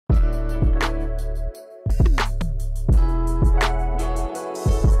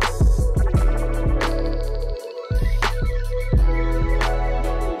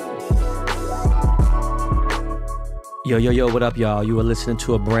Yo, yo, yo, what up, y'all? You are listening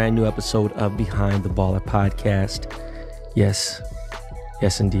to a brand new episode of Behind the Baller podcast. Yes,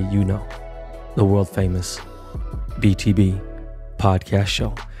 indeed, you know, the world famous BTB podcast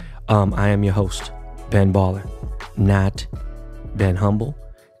show. I am your host, Ben Baller, not Ben Humble,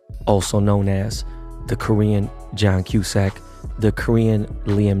 also known as the Korean John Cusack, the Korean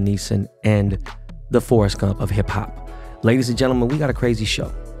Liam Neeson, and the Forrest Gump of hip hop. Ladies and gentlemen, we got a crazy show.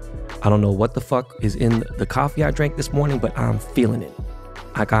 I don't know what the fuck is in the coffee I drank this morning, but I'm feeling it.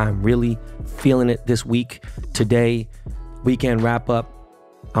 Like, I'm really feeling it this week. Today, weekend wrap up.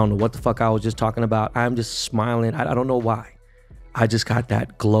 I don't know what the fuck I was just talking about. I'm just smiling. I don't know why. I just got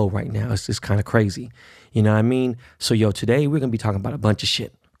that glow right now. It's just kind of crazy. You know what I mean? So, yo, today we're going to be talking about a bunch of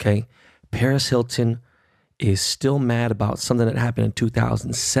shit, okay? Paris Hilton is still mad about something that happened in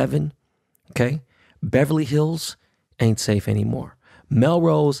 2007, okay? Beverly Hills ain't safe anymore.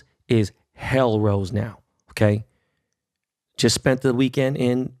 Melrose is Hell Rose now, okay? Just spent the weekend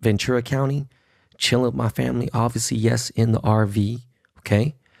in Ventura County, chilling with my family, obviously, yes, in the RV,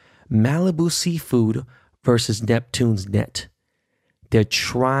 okay? Malibu Seafood versus Neptune's Net. They're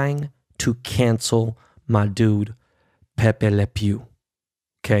trying to cancel my dude, Pepe Le Pew,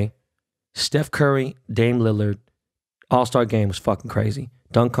 okay? Steph Curry, Dame Lillard, All-Star game was fucking crazy.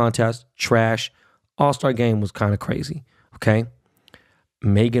 Dunk contest, trash. All-Star game was kind of crazy, okay?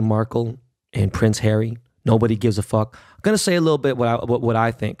 Meghan Markle and Prince Harry, nobody gives a fuck. I'm going to say a little bit what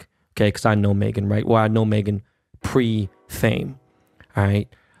I think, okay, because I know Meghan, right? Well, I know Meghan pre-fame, all right?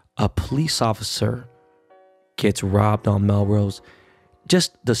 A police officer gets robbed on Melrose.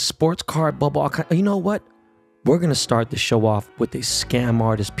 Just the sports card bubble. You know what? We're going to start the show off with a scam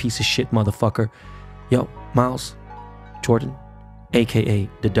artist piece of shit motherfucker. Yo, Miles, Jordan, a.k.a.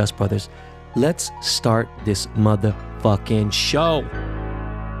 the Dust Brothers. Let's start this motherfucking show.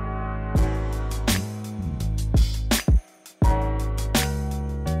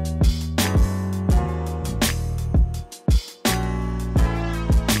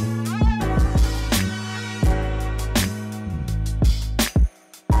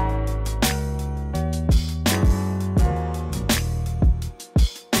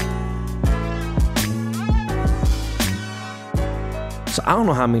 So I don't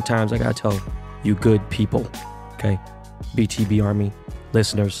know how many times I gotta tell you good people, okay, BTB Army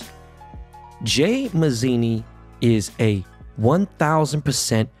listeners, Jay Mazini is a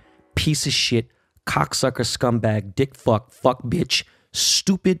 1000% piece of shit, cocksucker, scumbag, dick fuck bitch,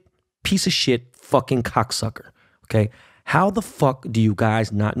 stupid piece of shit, fucking cocksucker, okay? How the fuck do you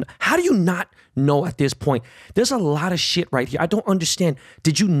guys not know? How do you not know at this point? There's a lot of shit right here. I don't understand.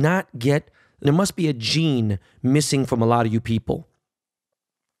 Did you not get, there must be a gene missing from a lot of you people,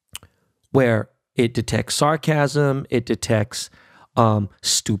 where it detects sarcasm, it detects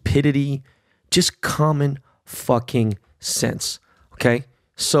stupidity, just common fucking sense, okay?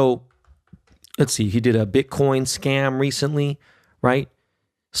 So, let's see, he did a Bitcoin scam recently, right?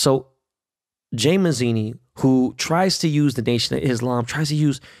 So, Jay Mazini, who tries to use the Nation of Islam, tries to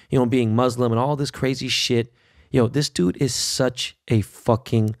use, being Muslim and all this crazy shit, this dude is such a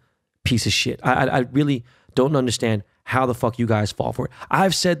fucking piece of shit. I really don't understand how the fuck you guys fall for it.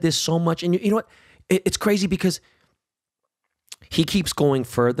 I've said this so much, and you know what? It's crazy because he keeps going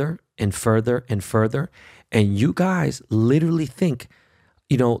further and further and further, and you guys literally think,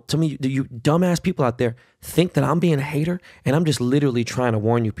 to me, you dumbass people out there think that I'm being a hater, and I'm just literally trying to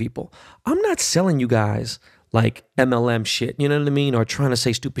warn you people. I'm not selling you guys like MLM shit, you know what I mean? Or trying to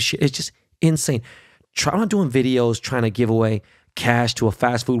say stupid shit. It's just insane. I'm not doing videos trying to give away cash to a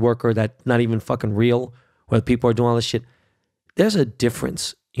fast food worker that's not even fucking real, where people are doing all this shit. There's a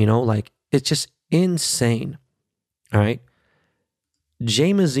difference, it's just insane, all right?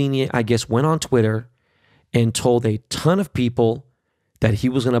 Jay Mazini, I guess, went on Twitter and told a ton of people that he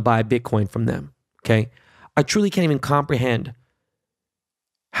was going to buy Bitcoin from them, okay? I truly can't even comprehend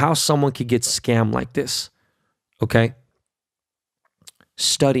how someone could get scammed like this, okay?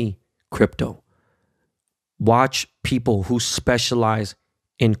 Study crypto. Watch people who specialize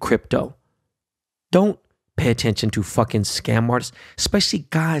in crypto. Don't pay attention to fucking scam artists, especially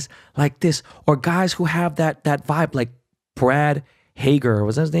guys like this, or guys who have that vibe like Brad Hager,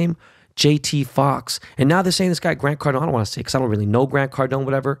 was that his name? JT Fox. And now they're saying this guy Grant Cardone. I don't want to say because I don't really know Grant Cardone,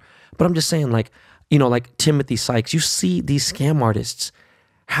 whatever. But I'm just saying, like Timothy Sykes. You see these scam artists.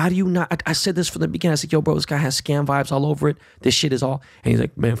 How do you not? I said this from the beginning. I said, yo, bro, this guy has scam vibes all over it. This shit is all. And he's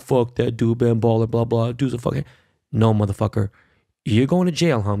like, man, fuck that dude, Ben Baller, blah, blah. Dude's a fucking. No, motherfucker. You're going to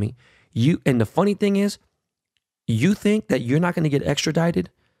jail, homie. And the funny thing is, you think that you're not going to get extradited?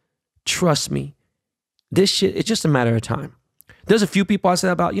 Trust me. This shit, it's just a matter of time. There's a few people I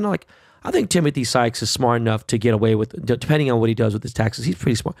said about, like, I think Timothy Sykes is smart enough to get away with, depending on what he does with his taxes, he's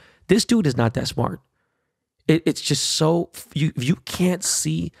pretty smart. This dude is not that smart. It's just so, you can't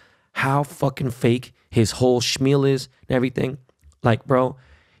see how fucking fake his whole schmeal is and everything. Like, bro,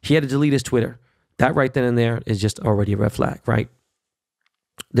 he had to delete his Twitter. That right then and there is just already a red flag, right?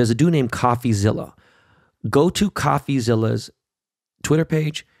 There's a dude named CoffeeZilla. Go to CoffeeZilla's Twitter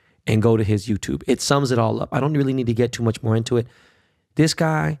page and go to his YouTube. It sums it all up. I don't really need to get too much more into it. This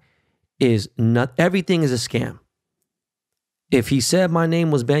guy is not, everything is a scam. If he said my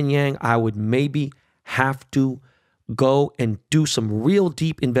name was Ben Yang, I would maybe have to go and do some real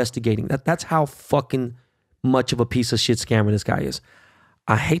deep investigating. That's how fucking much of a piece of shit scammer this guy is.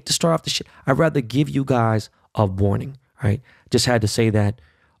 I hate to start off the shit. I'd rather give you guys a warning, right? Just had to say that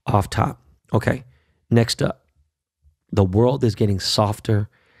off top. Okay, next up. The world is getting softer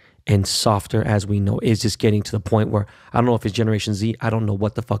and softer as we know. It's just getting to the point where, I don't know if it's Generation Z, I don't know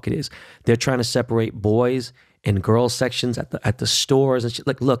what the fuck it is. They're trying to separate boys and girls sections at the stores and shit.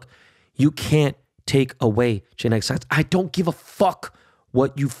 Like, look, you can't take away genetic science. I don't give a fuck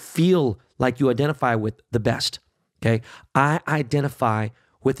what you feel like you identify with the best, okay? I identify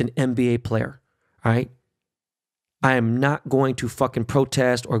with an NBA player, all right? I am not going to fucking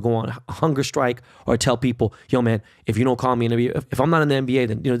protest or go on a hunger strike or tell people, yo, man, if you don't call me an NBA, if I'm not in the NBA,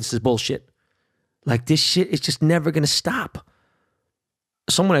 then, this is bullshit. Like, this shit is just never going to stop.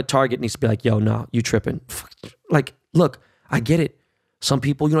 Someone at Target needs to be like, yo, no, you tripping. Like, look, I get it. Some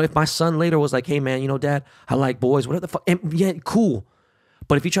people, if my son later was like, hey, man, Dad, I like boys, whatever the fuck, and yeah, cool.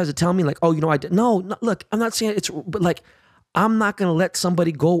 But if he tries to tell me like, oh, I did, no, look, I'm not saying it's, but like, I'm not going to let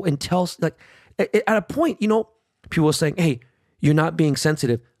somebody go and tell, like, at a point, people are saying, hey, you're not being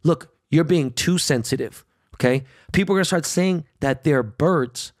sensitive. Look, you're being too sensitive, okay? People are going to start saying that they're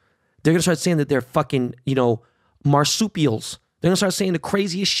birds. They're going to start saying that they're fucking, marsupials. They're going to start saying the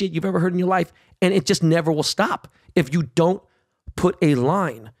craziest shit you've ever heard in your life, and it just never will stop if you don't put a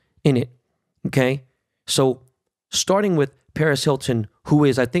line in it, okay? So starting with Paris Hilton, who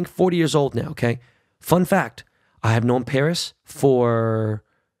is, I think, 40 years old now, okay? Fun fact, I have known Paris for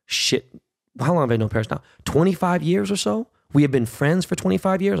how long have I known Paris now? 25 years or so? We have been friends for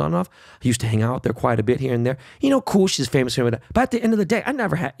 25 years on and off. I used to hang out there quite a bit here and there. Cool, she's famous for that. But at the end of the day, I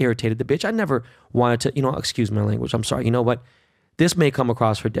never had irritated the bitch. I never wanted to, excuse my language. I'm sorry. You know what? This may come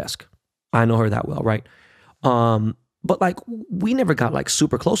across her desk. I know her that well, right? But like, we never got like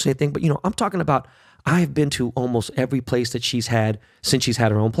super close to anything. But, I'm talking about, I've been to almost every place that she's had since she's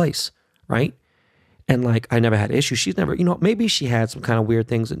had her own place, right? And like, I never had issues. She's never, maybe she had some kind of weird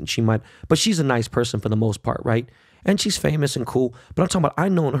things and she might, but she's a nice person for the most part, right? And she's famous and cool. But I'm talking about, I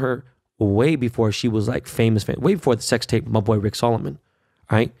known her way before she was like famous, way before the sex tape with my boy Rick Solomon,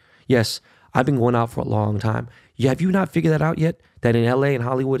 right? Yes, I've been going out for a long time. Have you not figured that out yet? That in LA and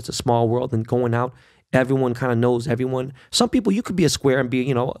Hollywood, it's a small world, and going out, everyone kind of knows everyone. Some people, you could be a square and be,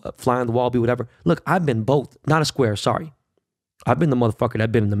 a fly on the wall, be whatever. Look, I've been both. Not a square, sorry. I've been the motherfucker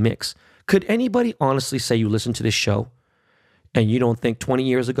that's been in the mix. Could anybody honestly say you listen to this show and you don't think 20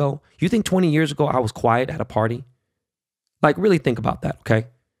 years ago, you think 20 years ago I was quiet at a party? Like, really think about that, okay?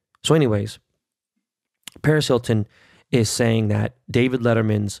 So anyways, Paris Hilton is saying that David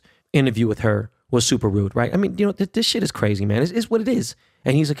Letterman's interview with her was super rude, right? I mean, this shit is crazy, man. It's what it is.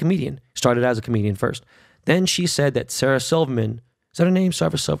 And he's a comedian. Started as a comedian first. Then she said that Sarah Silverman, is that her name?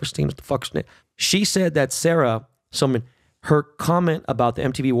 Sarah Silverstein, what the fuck's her name? She said that Sarah Silverman, her comment about the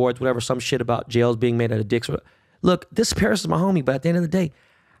MTV Awards, whatever, some shit about jails being made out of dicks. Look, this Paris is my homie, but at the end of the day,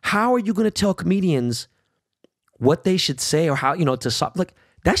 how are you going to tell comedians what they should say or how, to stop? Like,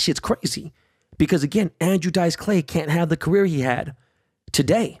 that shit's crazy. Because again, Andrew Dice Clay can't have the career he had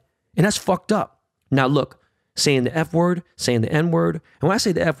today. And that's fucked up. Now look, saying the F word, saying the N word. And when I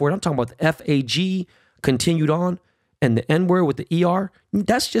say the F word, I'm talking about the FAG continued on and the N word with the ER.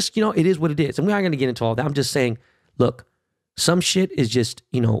 That's just, it is what it is. And we aren't going to get into all that. I'm just saying, look, some shit is just,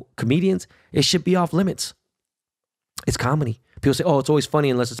 comedians, it should be off limits. It's comedy. People say, oh, it's always funny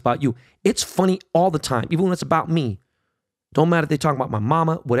unless it's about you. It's funny all the time, even when it's about me. Don't matter if they talk about my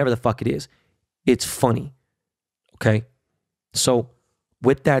mama, whatever the fuck it is. It's funny. Okay? So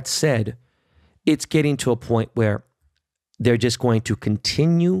with that said, it's getting to a point where they're just going to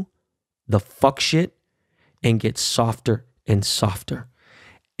continue the fuck shit and get softer and softer.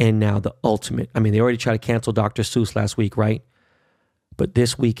 And now the ultimate, they already tried to cancel Dr. Seuss last week, right? But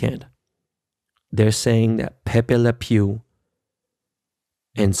this weekend, they're saying that Pepe Le Pew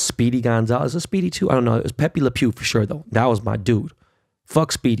and Speedy Gonzalez, is it Speedy too? I don't know. It was Pepe Le Pew for sure, though. That was my dude.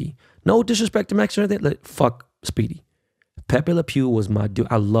 Fuck Speedy. No disrespect to Mexican or anything. Fuck Speedy. Pepe Le Pew was my dude.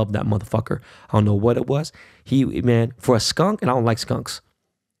 I love that motherfucker. I don't know what it was. Man, for a skunk, and I don't like skunks,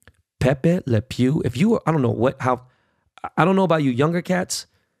 Pepe Le Pew, if you were, I don't know I don't know about you younger cats,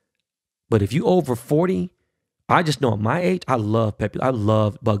 but if you over 40, I just know at my age, I love Pepe. I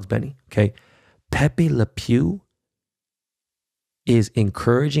love Bugs Bunny, okay? Pepe Le Pew is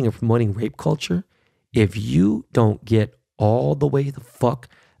encouraging and promoting rape culture. If you don't get all the way the fuck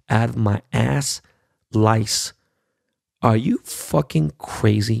out of my ass lice, are you fucking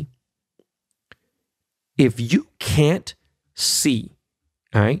crazy? If you can't see,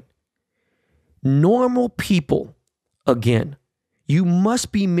 all right, normal people, again, you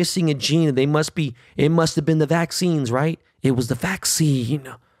must be missing a gene. It must have been the vaccines, right? It was the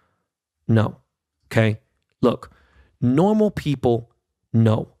vaccine. No, okay? Look, normal people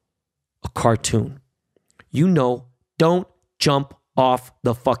know a cartoon. You know, don't jump off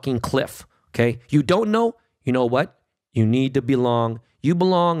the fucking cliff, okay? You don't know, you know what? You need to belong. You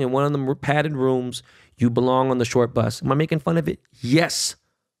belong in one of them padded rooms. You belong on the short bus. Am I making fun of it? Yes.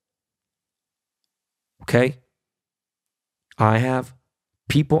 Okay? I have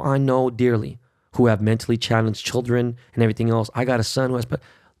people I know dearly who have mentally challenged children and everything else. I got a son who has, but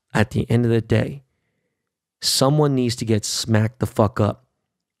at the end of the day, someone needs to get smacked the fuck up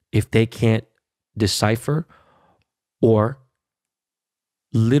if they can't decipher or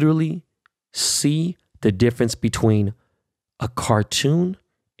literally see the difference between a cartoon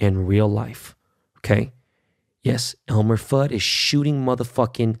and real life. Okay? Yes, Elmer Fudd is shooting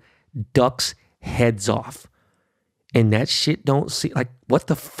motherfucking ducks' heads off. And that shit don't see, like, what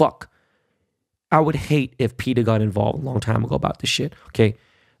the fuck? I would hate if PETA got involved a long time ago about this shit. Okay?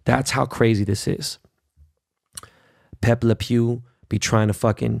 That's how crazy this is. Pepe Le Pew be trying to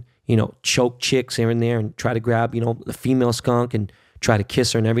fucking, choke chicks here and there and try to grab, the female skunk and try to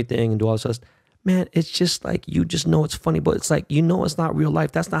kiss her and everything and do all this stuff. Man, it's just like, you just know it's funny, but it's like, it's not real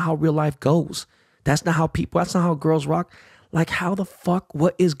life. That's not how real life goes. That's not how girls rock. Like, how the fuck,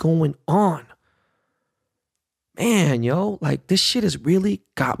 what is going on? Man, like, this shit has really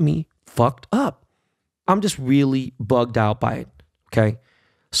got me fucked up. I'm just really bugged out by it, okay?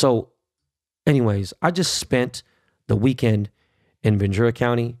 So, anyways, I just spent the weekend in Ventura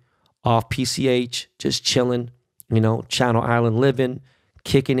County, off PCH, just chilling, Channel Island living,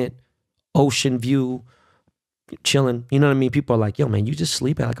 kicking it, ocean view, chilling. You know what I mean? People are like, yo, man, you just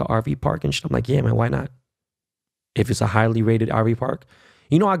sleep at like an RV park and shit. I'm like, yeah, man, why not? If it's a highly rated RV park.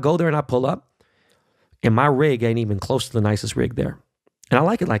 I go there and I pull up and my rig ain't even close to the nicest rig there. And I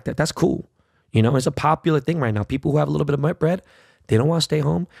like it like that. That's cool. It's a popular thing right now. People who have a little bit of bread, they don't want to stay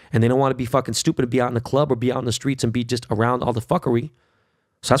home and they don't want to be fucking stupid to be out in the club or be out in the streets and be just around all the fuckery.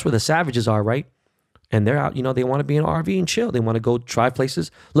 So that's where the savages are, right? And they're out, they want to be in an RV and chill. They want to go try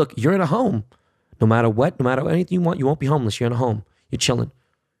places. Look, you're in a home. No matter what, no matter anything you want, you won't be homeless. You're in a home. You're chilling.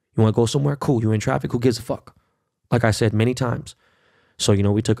 You want to go somewhere? Cool. You're in traffic. Who gives a fuck? Like I said many times. So,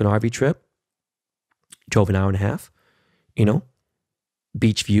 we took an RV trip, drove an hour and a half,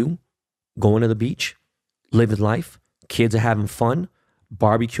 beach view, going to the beach, living life. Kids are having fun,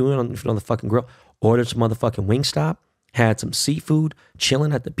 barbecuing on the fucking grill. Ordered some motherfucking Wingstop, had some seafood,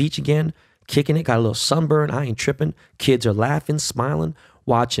 chilling at the beach again, kicking it, got a little sunburn. I ain't tripping. Kids are laughing, smiling,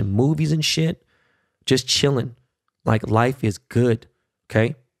 watching movies and shit, just chilling. Like, life is good,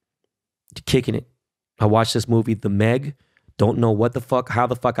 okay? Kicking it. I watched this movie, The Meg. Don't know how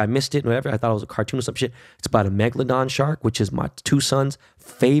the fuck I missed it, whatever. I thought it was a cartoon or some shit. It's about a megalodon shark, which is my two sons'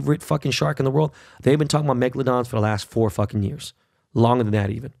 favorite fucking shark in the world. They've been talking about megalodons for the last 4 fucking years. Longer than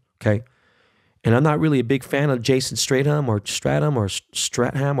that even, okay? And I'm not really a big fan of Jason Stratham or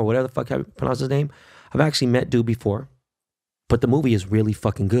Stratham or whatever the fuck I pronounce his name. I've actually met dude before. But the movie is really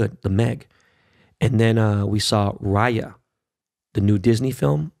fucking good, The Meg. And then we saw Raya, the new Disney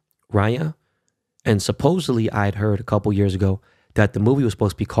film, Raya. And supposedly I'd heard a couple years ago that the movie was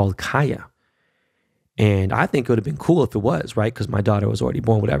supposed to be called Kaya. And I think it would have been cool if it was, right? Because my daughter was already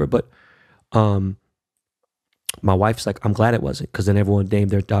born, whatever. But my wife's like, I'm glad it wasn't, because then everyone named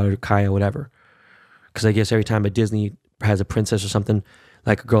their daughter Kaya, whatever. Because I guess every time a Disney has a princess or something,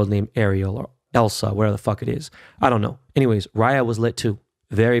 like a girl named Ariel or Elsa, whatever the fuck it is. I don't know. Anyways, Raya was lit too.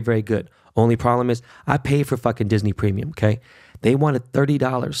 Very, very good. Only problem is I paid for fucking Disney Premium, okay? They wanted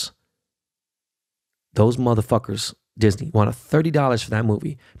 $30. Those motherfuckers, Disney, wanted $30 for that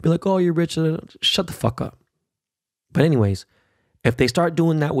movie. Be like, oh, you're rich. Shut the fuck up. But anyways, if they start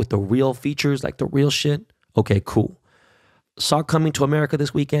doing that with the real features, like the real shit, okay, cool. Saw Coming to America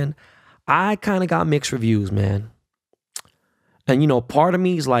this weekend. I kind of got mixed reviews, man. And, part of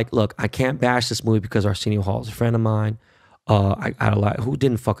me is like, look, I can't bash this movie because Arsenio Hall is a friend of mine. Who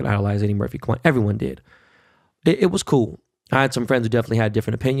didn't fucking idolize Eddie Murphy? Come on, everyone did. It was cool. I had some friends who definitely had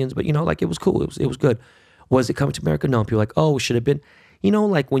different opinions, but it was cool. It was good. Was it Coming to America? No. People were like, oh, should have been.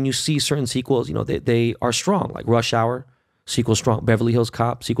 like when you see certain sequels, they are strong, like Rush Hour, sequel strong. Beverly Hills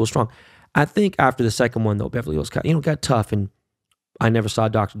Cop, sequel strong. I think after the second one, though, Beverly Hills Cop, got tough, and I never saw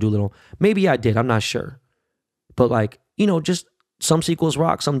Dr. Dolittle. Maybe I did, I'm not sure. But like, just some sequels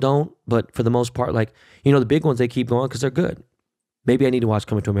rock, some don't. But for the most part, like, the big ones, they keep going because they're good. Maybe I need to watch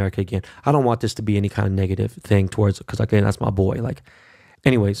Coming to America again. I don't want this to be any kind of negative thing towards it because, again, that's my boy. Like,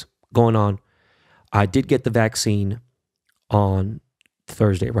 anyways, going on. I did get the vaccine on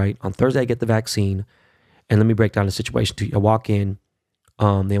Thursday, right? On Thursday, I get the vaccine. And let me break down the situation to you. I walk in. They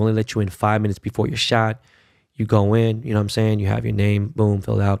only let you in 5 minutes before your shot. You go in, you know what I'm saying? You have your name, boom,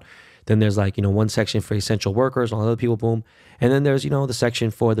 filled out. Then there's like, one section for essential workers, all other people, boom. And then there's, the section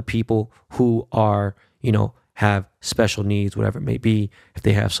for the people who are, have special needs, whatever it may be. If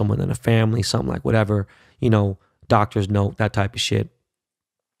they have someone in a family, something like whatever, doctor's note, that type of shit.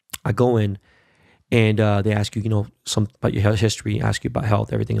 I go in and they ask you, some about your health history, ask you about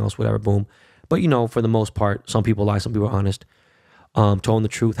health, everything else, whatever, boom. But, for the most part, some people lie, some people are honest. Told them the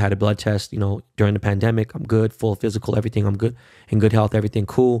truth, had a blood test, during the pandemic. I'm good, full physical, everything. I'm good, in good health, everything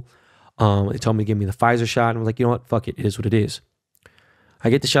cool. They told me to give me the Pfizer shot. And I was like, you know what? Fuck it. It is what it is. I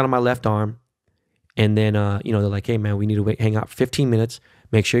get the shot on my left arm. And then, they're like, hey, man, we need to hang out for 15 minutes.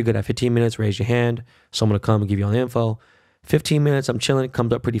 Make sure you're good at 15 minutes. Raise your hand. Someone will come and give you all the info. 15 minutes, I'm chilling. It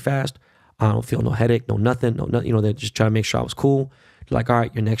comes up pretty fast. I don't feel no headache, no nothing. They just try to make sure I was cool. They're like, all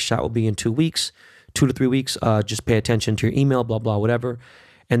right, your next shot will be in 2 weeks, 2 to 3 weeks. Just pay attention to your email, blah, blah, whatever.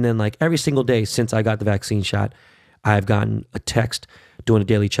 And then like every single day since I got the vaccine shot, I've gotten a text doing a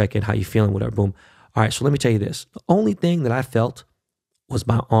daily check-in, how you feeling, whatever, boom. All right, so let me tell you this. The only thing that I felt was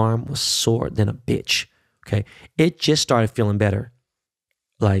my arm was sore than a bitch, okay? It just started feeling better,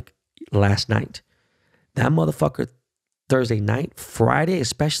 like last night. That motherfucker, Thursday night, Friday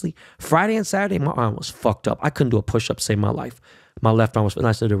especially, Friday and Saturday, my arm was fucked up. I couldn't do a push-up to save my life. My left arm was, and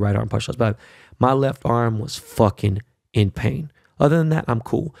I still do right arm push-ups, but my left arm was fucking in pain. Other than that, I'm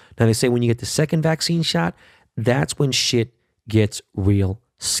cool. Now they say when you get the second vaccine shot, that's when shit gets real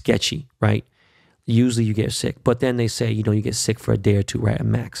sketchy, right? Usually you get sick, but then they say, you get sick for a day or two, right, at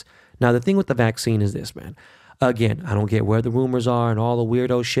max. Now, the thing with the vaccine is this, man. Again, I don't get where the rumors are and all the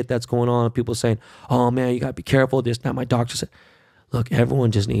weirdo shit that's going on. People saying, oh, man, you got to be careful. This, not my doctor said. Look, everyone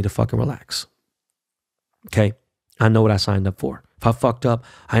just need to fucking relax. Okay? I know what I signed up for. If I fucked up,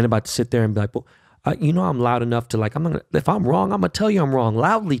 I ain't about to sit there and be like, well, I'm loud enough to like, if I'm wrong, I'm going to tell you I'm wrong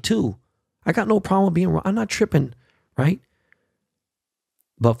loudly too. I got no problem with being wrong. I'm not tripping, right?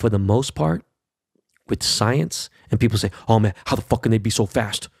 But for the most part, with science, and people say, oh man, how the fuck can they be so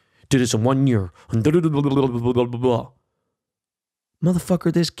fast? Did this in 1 year.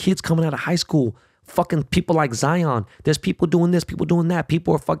 Motherfucker, there's kids coming out of high school, fucking people like Zion. There's people doing this, people doing that.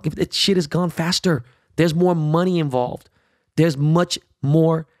 People are fucking, that shit has gone faster. There's more money involved. There's much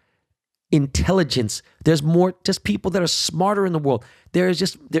more intelligence. There's more just people that are smarter in the world. There's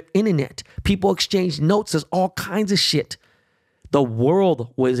just the internet. People exchange notes. There's all kinds of shit. The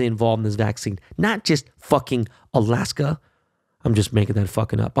world was involved in this vaccine, not just fucking Alaska. I'm just making that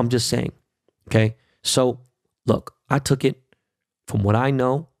fucking up. I'm just saying, okay? So, look, I took it from what I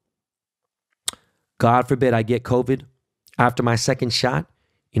know. God forbid I get COVID after my second shot.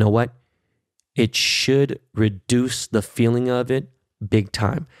 You know what? It should reduce the feeling of it big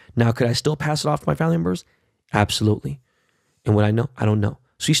time. Now, could I still pass it off to my family members? Absolutely. And what I know, I don't know.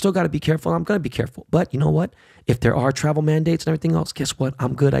 So you still got to be careful. I'm going to be careful. But you know what? If there are travel mandates and everything else, guess what?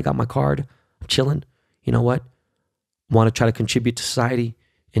 I'm good. I got my card. I'm chilling. You know what? Want to try to contribute to society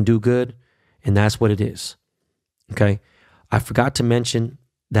and do good. And that's what it is. Okay? I forgot to mention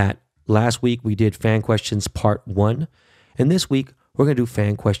that last week we did fan questions part 1. And this week we're going to do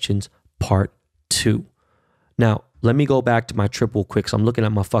fan questions part 2. Now, let me go back to my trip real quick. So I'm looking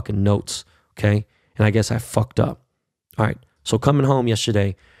at my fucking notes. Okay? And I guess I fucked up. All right. So coming home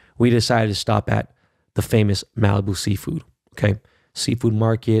yesterday, we decided to stop at the famous Malibu seafood, okay? Seafood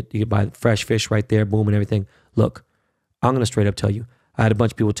market, you can buy fresh fish right there, boom, and everything. Look, I'm going to straight up tell you, I had a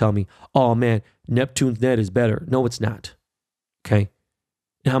bunch of people tell me, oh man, Neptune's net is better. No, it's not, okay?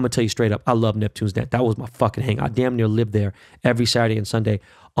 And I'm going to tell you straight up, I love Neptune's net. That was my fucking hang. I damn near lived there every Saturday and Sunday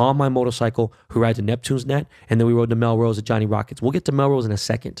on my motorcycle who rides to Neptune's net, and then we rode to Melrose at Johnny Rockets. We'll get to Melrose in a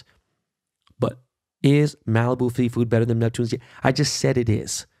second, but is Malibu seafood better than Neptune's? I just said it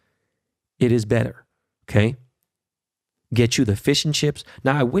is. It is better, okay? Get you the fish and chips.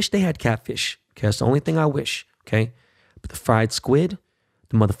 Now, I wish they had catfish, okay? That's the only thing I wish, okay? But the fried squid,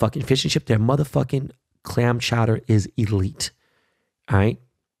 the motherfucking fish and chip, their motherfucking clam chowder is elite, all right?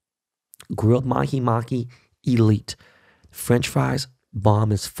 Grilled mahi-mahi, elite. French fries,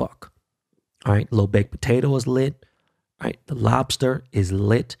 bomb as fuck, all right? Low baked potato is lit, right? The lobster is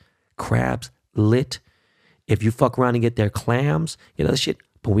lit. Crabs lit. If you fuck around and get their clams, you know, shit.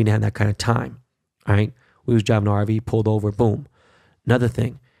 But we didn't have that kind of time, all right? We was driving an RV, pulled over, boom. Another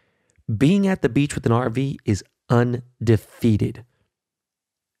thing, being at the beach with an RV is undefeated.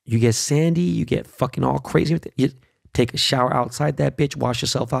 You get sandy, you get fucking all crazy. You take a shower outside that bitch, wash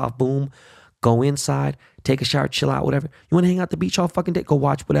yourself off, boom. Go inside, take a shower, chill out, whatever. You want to hang out at the beach all fucking day? Go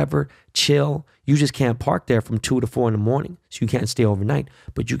watch whatever, chill. You just can't park there from 2 to 4 in the morning. So you can't stay overnight.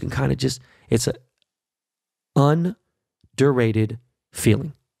 But you can kind of just, it's a underrated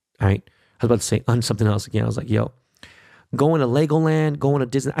feeling, all right? I was about to say something else again. I was like, yo, going to Legoland, going to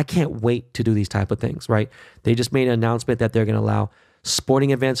Disney, I can't wait to do these type of things, right? They just made an announcement that they're going to allow sporting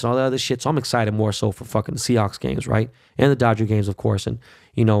events and all that other shit. So I'm excited more so for fucking the Seahawks games, right? And the Dodger games, of course. And,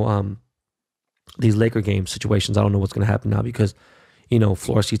 you know, these Laker game situations, I don't know what's going to happen now because, you know,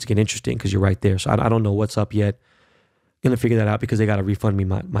 floor seats get interesting because you're right there. So I don't know what's up yet. Going to figure that out because they got to refund me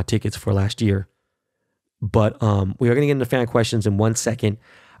my tickets for last year. But we are going to get into fan questions in 1 second.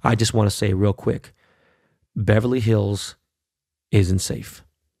 I just want to say real quick, Beverly Hills isn't safe.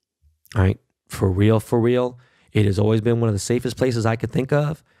 All right? For real. It has always been one of the safest places I could think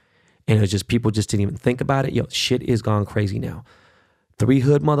of. And it was just, people just didn't even think about it. Yo, shit is gone crazy now. 3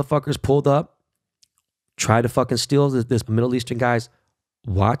 hood motherfuckers pulled up, tried to fucking steal this Middle Eastern guy's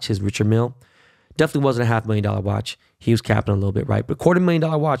watch, his Richard Mille. Definitely wasn't a $500,000 watch. He was capping a little bit, right? But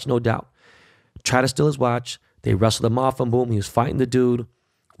 $250,000 watch, no doubt. Tried to steal his watch. They wrestled him off and boom, he was fighting the dude,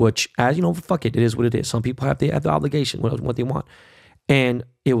 which, as you know, fuck it, it is what it is. Some people have the obligation, what they want. And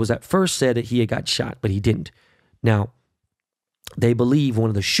it was at first said that he had got shot, but he didn't. Now, they believe one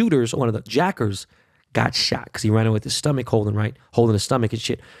of the shooters, one of the jackers, got shot because he ran in with his stomach holding his stomach and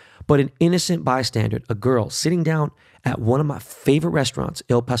shit. But an innocent bystander, a girl sitting down at one of my favorite restaurants,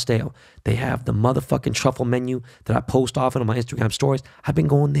 Il Pastel. They have the motherfucking truffle menu that I post often on my Instagram stories. I've been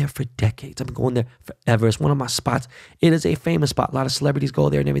going there for decades. I've been going there forever. It's one of my spots. It is a famous spot. A lot of celebrities go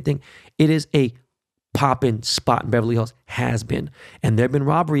there and everything. It is a poppin' spot in Beverly Hills. Has been. And there have been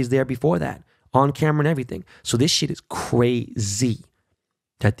robberies there before that, on camera and everything. So this shit is crazy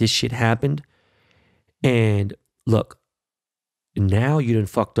that this shit happened. And look, now you done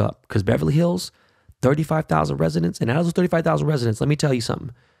fucked up because Beverly Hills, 35,000 residents. And out of those 35,000 residents, let me tell you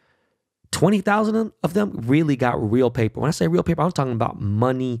something. 20,000 of them really got real paper. When I say real paper, I'm talking about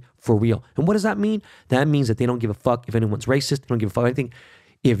money for real. And what does that mean? That means that they don't give a fuck if anyone's racist. They don't give a fuck anything.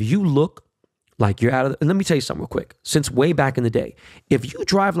 If you look like you're out of, and let me tell you something real quick. Since way back in the day, if you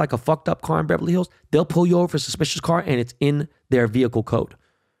drive like a fucked up car in Beverly Hills, they'll pull you over for a suspicious car and it's in their vehicle code.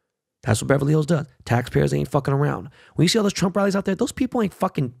 That's what Beverly Hills does. Taxpayers ain't fucking around. When you see all those Trump rallies out there, those people ain't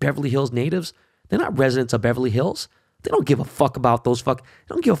fucking Beverly Hills natives. They're not residents of Beverly Hills. They don't give a fuck about those they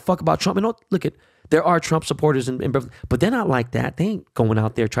don't give a fuck about Trump. And look at, there are Trump supporters in Beverly, but they're not like that. They ain't going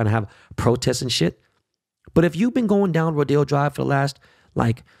out there trying to have protests and shit. But if you've been going down Rodeo Drive for the last,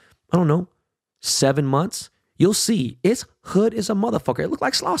 I don't know, 7 months, you'll see it's hood as a motherfucker. It looks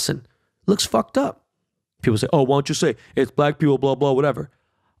like Slauson. It looks fucked up. People say, oh, why don't you say it's black people, blah, blah, whatever.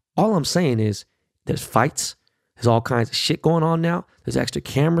 All I'm saying is there's fights. There's all kinds of shit going on now. There's extra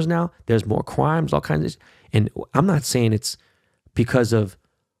cameras now. There's more crimes, all kinds of, and I'm not saying it's because of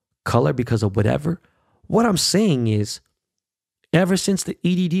color, because of whatever. What I'm saying is ever since the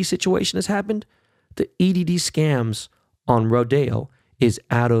EDD situation has happened, the EDD scams on Rodeo is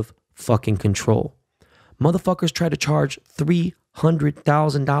out of fucking control. Motherfuckers try to charge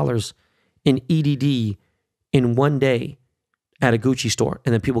 $300,000 in EDD in one day at a Gucci store,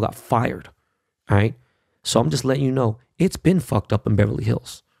 and then people got fired, all right? So I'm just letting you know, it's been fucked up in Beverly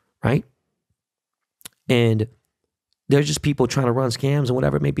Hills, right? And there's just people trying to run scams and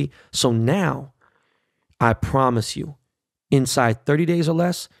whatever it may be. So now, I promise you, inside 30 days or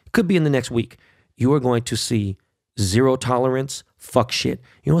less, it could be in the next week, you are going to see zero tolerance, fuck shit.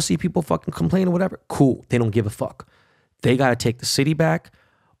 You don't see people fucking complain or whatever? Cool, they don't give a fuck. They got to take the city back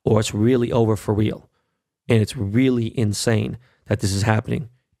or it's really over for real. And it's really insane that this is happening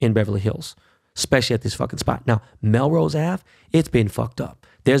in Beverly Hills, especially at this fucking spot. Now, Melrose Ave, it's been fucked up.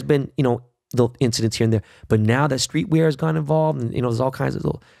 There's been, little incidents here and there, but now that streetwear has gone involved and, there's all kinds of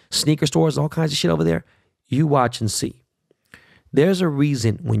little sneaker stores, all kinds of shit over there, you watch and see. There's a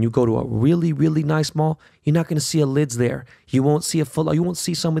reason when you go to a really, really nice mall, you're not going to see a Lids there. You won't see you won't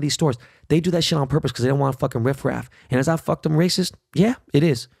see some of these stores. They do that shit on purpose because they don't want fucking riffraff. And is that fucked them racist? Yeah, it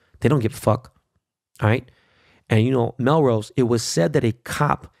is. They don't give a fuck. All right? And Melrose, it was said that a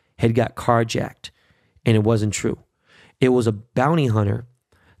cop had got carjacked, and it wasn't true. It was a bounty hunter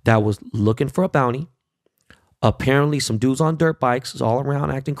that was looking for a bounty. Apparently, some dudes on dirt bikes was all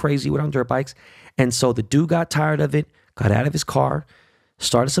around acting crazy with on dirt bikes. And so the dude got tired of it, got out of his car,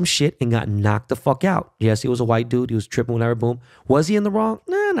 started some shit, and got knocked the fuck out. Yes, he was a white dude. He was tripping, whatever, boom. Was he in the wrong?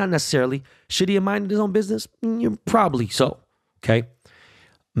 Nah, not necessarily. Should he have minded his own business? Probably so, okay?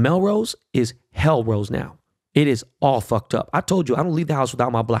 Melrose is Hellrose now. It is all fucked up. I told you, I don't leave the house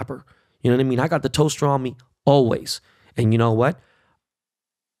without my blapper. You know what I mean? I got the toaster on me always. And you know what?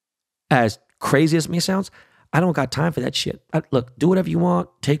 As crazy as it may sound, I don't got time for that shit. Look, do whatever you want,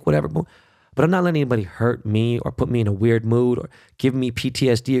 take whatever, but I'm not letting anybody hurt me or put me in a weird mood or give me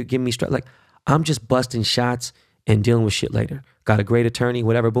PTSD or give me stress. Like, I'm just busting shots and dealing with shit later. Got a great attorney,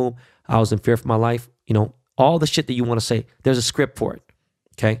 whatever, boom. I was in fear for my life. You know, all the shit that you want to say, there's a script for it.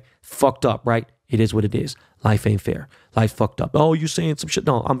 Okay? Fucked up, right? It is what it is. Life ain't fair. Life fucked up. Oh, you saying some shit?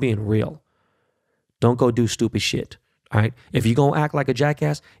 No, I'm being real. Don't go do stupid shit. All right? If you're going to act like a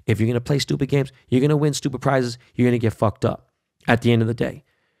jackass, if you're going to play stupid games, you're going to win stupid prizes, you're going to get fucked up at the end of the day.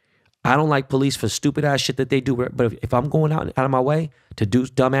 I don't like police for stupid ass shit that they do, but if I'm going out of my way to do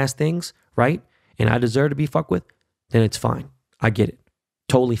dumbass things, right? And I deserve to be fucked with, then it's fine. I get it.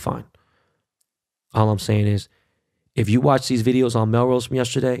 Totally fine. All I'm saying is, if you watch these videos on Melrose from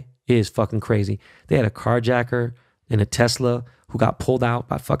yesterday, it is fucking crazy. They had a carjacker in a Tesla who got pulled out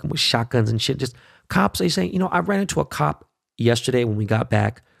by fucking with shotguns and shit. Just cops, they saying, you know, I ran into a cop yesterday when we got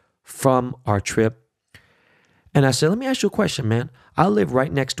back from our trip. And I said, let me ask you a question, man. I live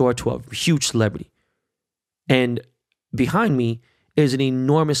right next door to a huge celebrity. And behind me is an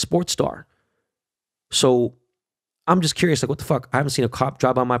enormous sports star. So I'm just curious, like, what the fuck? I haven't seen a cop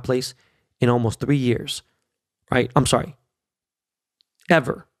drive by my place in almost 3 years. Right? I'm sorry.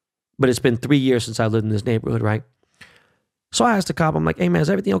 Ever. But it's been 3 years since I lived in this neighborhood, right? So I asked the cop, I'm like, hey man, is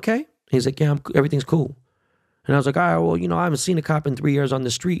everything okay? He's like, yeah, everything's cool. And I was like, all right, well, you know, I haven't seen a cop in 3 years on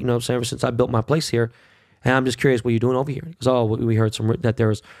the street, you know what I'm saying, ever since I built my place here. And I'm just curious what you're doing over here. He goes, oh, we heard that there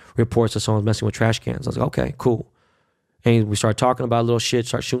was reports that someone's messing with trash cans. I was like, okay, cool. And we started talking about little shit,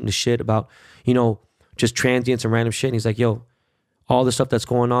 start shooting the shit about, you know, just transients and random shit. And he's like, yo, all the stuff that's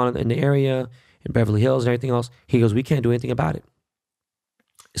going on in the area, in Beverly Hills and everything else. He goes, we can't do anything about it.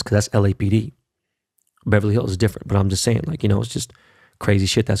 It's because that's LAPD. Beverly Hills is different, but I'm just saying, like, you know, it's just crazy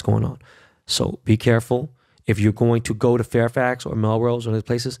shit that's going on. So be careful. If you're going to go to Fairfax or Melrose or those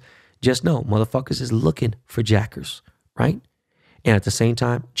places, just know motherfuckers is looking for jackers, right? And at the same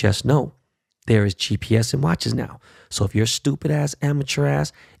time, just know there is GPS and watches now. So if your stupid ass, amateur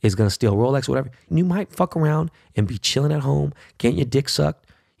ass is going to steal Rolex or whatever, you might fuck around and be chilling at home, getting your dick sucked,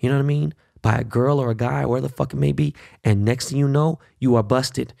 you know what I mean? By a girl or a guy, or where the fuck it may be. And next thing you know, you are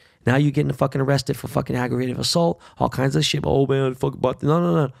busted. Now you're getting fucking arrested for fucking aggravated assault, all kinds of shit. Oh man, fuck about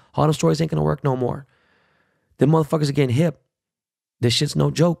no. All them stories ain't gonna work no more. Them motherfuckers are getting hip. This shit's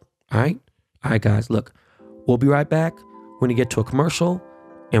no joke. All right? All right, guys, look. We'll be right back. We're gonna get to a commercial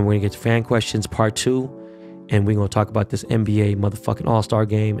and we're gonna get to fan questions part 2. And we're gonna talk about this NBA motherfucking all-star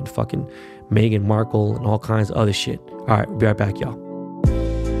game and fucking Meghan Markle and all kinds of other shit. All right, we'll be right back, y'all.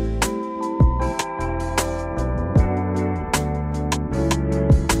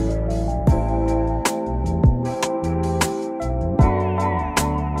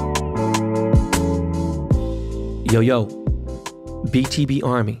 Yo, BTB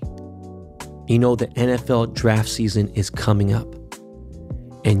Army, you know the NFL draft season is coming up.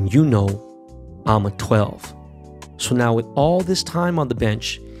 And you know I'm a 12. So now with all this time on the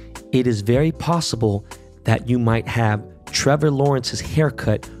bench, it is very possible that you might have Trevor Lawrence's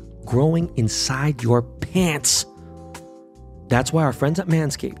haircut growing inside your pants. That's why our friends at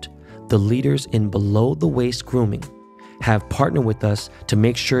Manscaped, the leaders in below-the-waist grooming, have partnered with us to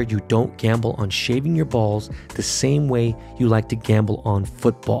make sure you don't gamble on shaving your balls the same way you like to gamble on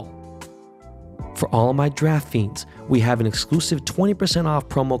football. For all of my draft fiends, we have an exclusive 20% off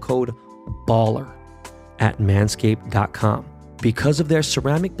promo code BALLER at manscaped.com. Because of their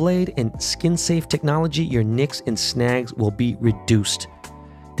ceramic blade and skin-safe technology, your nicks and snags will be reduced.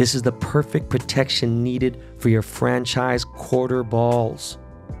 This is the perfect protection needed for your franchise quarter balls.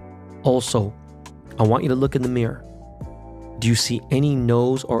 Also, I want you to look in the mirror. Do you see any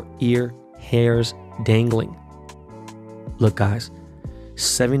nose or ear hairs dangling? Look, guys,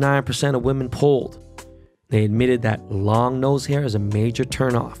 79% of women polled. They admitted that long nose hair is a major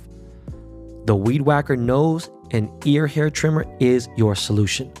turnoff. The Weed Whacker nose and ear hair trimmer is your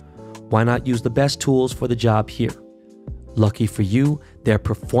solution. Why not use the best tools for the job here? Lucky for you, their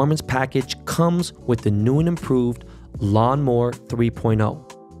performance package comes with the new and improved Lawnmower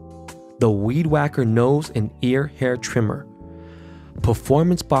 3.0. The Weed Whacker nose and ear hair trimmer,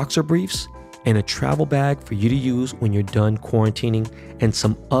 performance boxer briefs, and a travel bag for you to use when you're done quarantining, and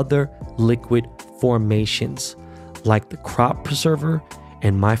some other liquid formations like the Crop Preserver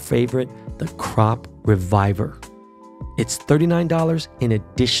and my favorite, the Crop Reviver. It's $39 in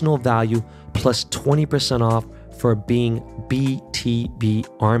additional value plus 20% off for being BTB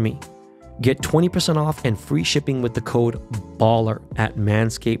Army. Get 20% off and free shipping with the code BALLER at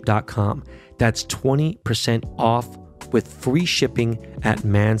manscaped.com. That's 20% off with free shipping at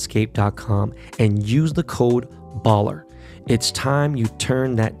manscaped.com and use the code BALLER. It's time you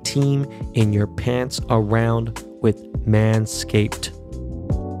turn that team in your pants around with Manscaped.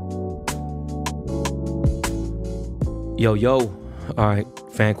 Yo. All right,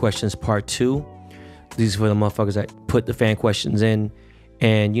 fan questions part 2. These are for the motherfuckers that put the fan questions in.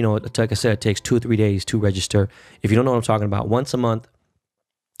 And, you know, like I said, it takes 2 or 3 days to register. If you don't know what I'm talking about, once a month,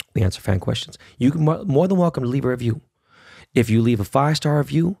 we answer fan questions. You can more than welcome to leave a review. If you leave a 5-star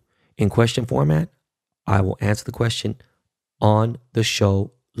review in question format, I will answer the question on the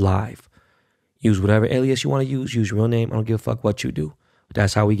show live. Use whatever alias you want to use. Use your real name. I don't give a fuck what you do. But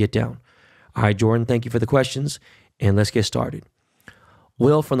that's how we get down. All right, Jordan, thank you for the questions. And let's get started.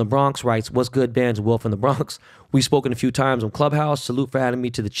 Will from the Bronx writes, what's good, bands? Will from the Bronx. We've spoken a few times on Clubhouse. Salute for adding me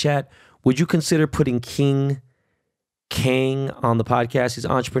to the chat. Would you consider putting King Kang on the podcast? He's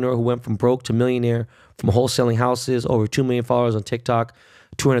an entrepreneur who went from broke to millionaire from wholesaling houses, over 2 million followers on TikTok,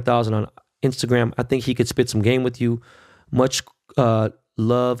 200,000 on Instagram. I think he could spit some game with you. Much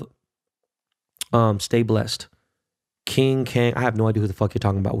love. Stay blessed. King Kang. I have no idea who the fuck you're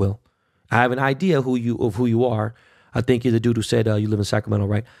talking about, Will. I have an idea of who you are. I think you're the dude who said you live in Sacramento,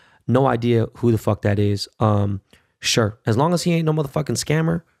 right? No idea who the fuck that is. Sure. As long as he ain't no motherfucking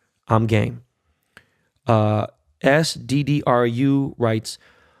scammer, I'm game. SDDRU writes,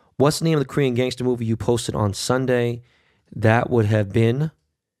 what's the name of the Korean gangster movie you posted on Sunday? That would have been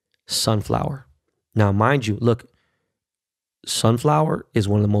Sunflower. Now, mind you, look, Sunflower is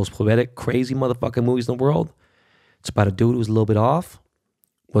one of the most poetic, crazy motherfucking movies in the world. It's about a dude who's a little bit off,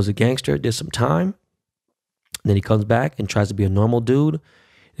 was a gangster, did some time. Then he comes back and tries to be a normal dude.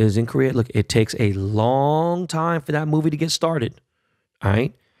 It is in Korea. Look, it takes a long time for that movie to get started. All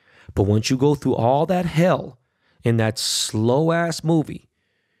right. But once you go through all that hell in that slow ass movie,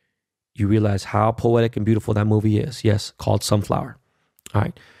 you realize how poetic and beautiful that movie is. Yes, called Sunflower. All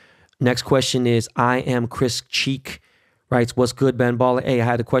right. Next question is, I am Chris Cheek writes, what's good, Ben Baller? Hey, I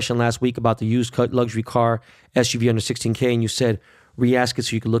had a question last week about the used luxury car SUV under 16K, and you said re-ask it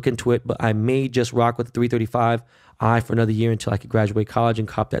so you could look into it, but I may just rock with the 335i for another year until I could graduate college and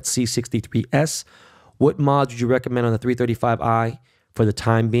cop that C63S. What mods would you recommend on the 335i for the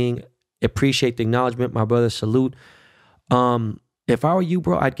time being? Appreciate the acknowledgement, my brother. Salute. If I were you,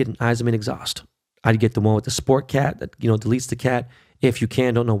 bro, I'd get an Eisenman exhaust. I'd get the one with the sport cat that, you know, deletes the cat. If you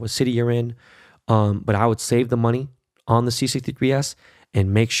can, don't know what city you're in. But I would save the money on the C63S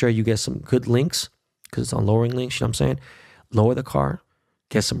and make sure you get some good links, because it's on lowering links, you know what I'm saying? Lower the car,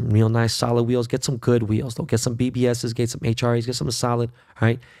 get some real nice solid wheels, get some good wheels, though. Get some BBSs, get some HREs, get some solid, all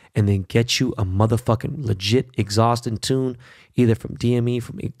right? And then get you a motherfucking legit exhaust and tune, either from DME,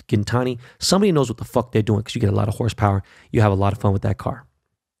 from Gintani. Somebody knows what the fuck they're doing, because you get a lot of horsepower. You have a lot of fun with that car.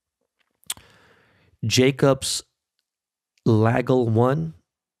 Jacobs Laggle 1.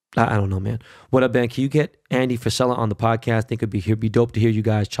 I don't know, man. What up, Ben? Can you get Andy Frisella on the podcast? I think it'd be dope to hear you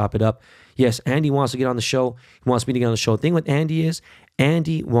guys chop it up. Yes, Andy wants to get on the show. He wants me to get on the show. The thing with Andy is,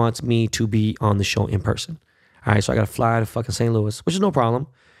 Andy wants me to be on the show in person. All right, so I got to fly to fucking St. Louis, which is no problem.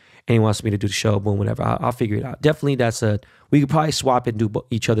 And he wants me to do the show, boom, whatever. I'll figure it out. Definitely, we could probably swap and do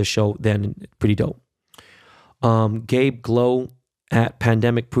each other's show then. Pretty dope. Gabe Glow at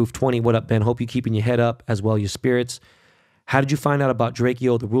Pandemic Proof 20. What up, Ben? Hope you're keeping your head up as well, your spirits. How did you find out about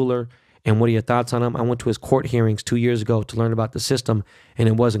Drakeo the Ruler, and what are your thoughts on him? I went to his court hearings 2 years ago to learn about the system, and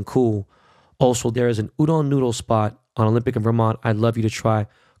it wasn't cool. Also, there is an udon noodle spot on Olympic in Vermont I'd love you to try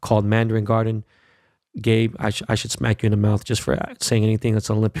called Mandarin Garden. Gabe, I should smack you in the mouth just for saying anything that's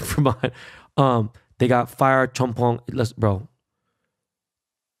on Olympic Vermont. They got fire chompong. Bro,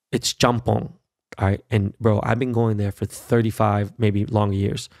 it's chompong. All right. And bro, I've been going there for 35, maybe longer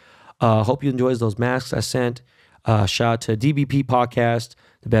years. Hope you enjoys those masks I sent. Shout out to DBP Podcast,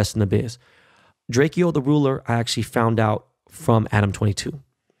 the best in the biz. Drakeo the Ruler, I actually found out from Adam 22.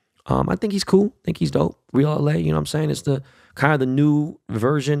 I think he's cool. I think he's dope. Real LA, you know what I'm saying? It's the kind of the new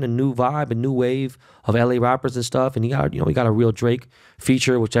version, a new vibe, a new wave of LA rappers and stuff. And he got a real Drake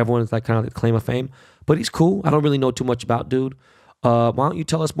feature, which everyone is like kind of the claim of fame. But he's cool. I don't really know too much about dude. Why don't you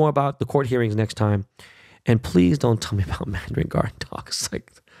tell us more about the court hearings next time? And please don't tell me about Mandarin Garden, dog.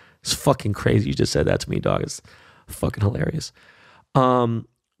 It's fucking crazy. You just said that to me, dog. It's fucking hilarious.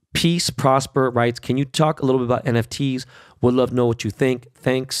 Peace Prosper writes, can you talk a little bit about NFTs? Would love to know what you think.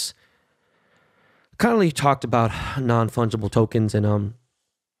 Thanks. Kind of talked about non-fungible tokens, and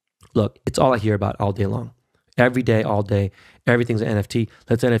look, it's all I hear about all day long. Every day, all day, everything's an NFT.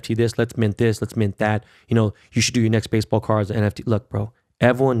 Let's NFT this, let's mint that. You should do your next baseball card as an NFT. Look, bro,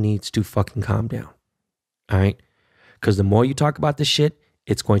 everyone needs to fucking calm down. All right? Because the more you talk about this shit,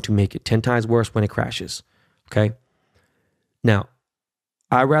 it's going to make it 10 times worse when it crashes. Okay? Now,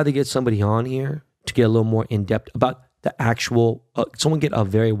 I'd rather get somebody on here to get a little more in-depth about the actual, someone get a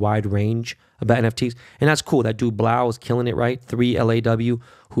very wide range about NFTs. And that's cool. That dude Blau is killing it, right? 3LAW,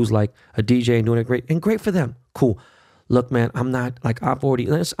 who's like a DJ and doing it great. And great for them. Cool. Look, man, I'm not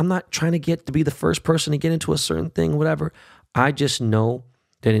trying to get to be the first person to get into a certain thing, whatever. I just know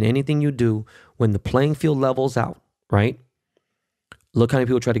that in anything you do, when the playing field levels out, right? Look how many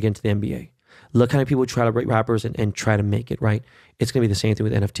people try to get into the NBA. Look how many people try to rate rappers and try to make it, right? It's going to be the same thing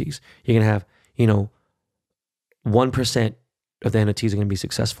with NFTs. You're going to have, 1% of the NFTs are going to be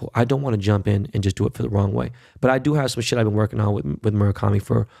successful. I don't want to jump in and just do it for the wrong way. But I do have some shit I've been working on with Murakami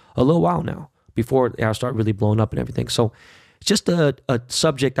for a little while now, before I start really blowing up and everything. So it's just a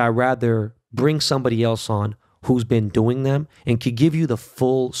subject I'd rather bring somebody else on who's been doing them and could give you the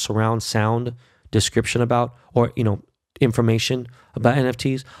full surround sound description about, or, information about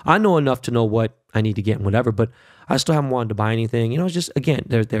NFTs. I know enough to know what I need to get and whatever, but I still haven't wanted to buy anything. It's just, again,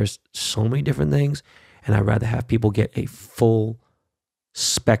 there's so many different things, and I'd rather have people get a full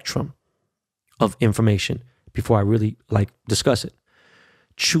spectrum of information before I really discuss it.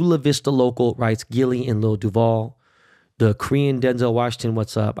 Chula Vista Local writes, Gilly and Lil Duval. The Korean Denzel Washington,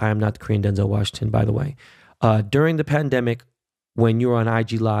 what's up? I am not the Korean Denzel Washington, by the way. During the pandemic, when you were on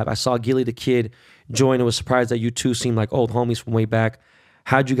IG Live, I saw Gilly the Kid join and was surprised that you two seemed like old homies from way back.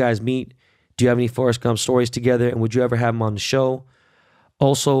 How'd you guys meet? Do you have any Forrest Gump stories together? And would you ever have him on the show?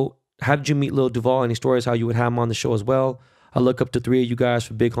 Also, how did you meet Lil Duval? Any stories how you would have him on the show as well? I look up to three of you guys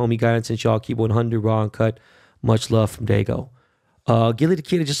for big homie guidance, since y'all keep 100 raw and cut. Much love from Dago. Gilly the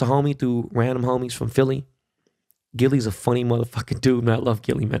Kid is just a homie through random homies from Philly. Gilly's a funny motherfucking dude, man. I love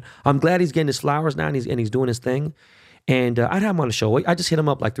Gilly, man. I'm glad he's getting his flowers now and he's doing his thing. And I'd have him on the show. I just hit him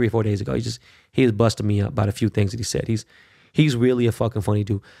up like 3 or 4 days ago. He was busting me up about a few things that he said. He's really a fucking funny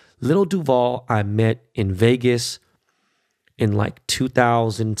dude. Little Duval I met in Vegas in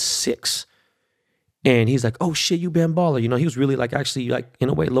 2006. And he's like, oh shit, you been baller. He was really actually in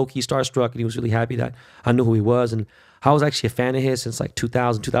a way low-key starstruck, and he was really happy that I knew who he was. And I was actually a fan of his since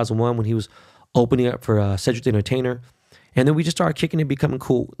 2000, 2001 when he was opening up for Cedric the Entertainer. And then we just started kicking it, becoming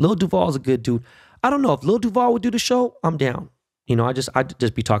cool. Lil Duval is a good dude. I don't know if Lil Duval would do the show. I'm down. I'd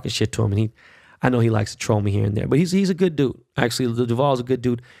just be talking shit to him, and I know he likes to troll me here and there, but he's a good dude. Actually, Lil Duval is a good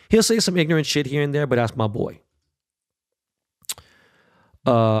dude. He'll say some ignorant shit here and there, but that's my boy.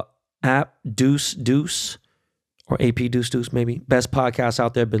 App Deuce Deuce, or AP Deuce Deuce maybe. Best podcast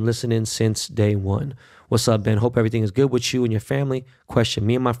out there. Been listening since day one. What's up, Ben? Hope everything is good with you and your family. Question: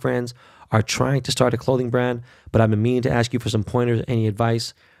 me and my friends are trying to start a clothing brand, but I've been meaning to ask you for some pointers, any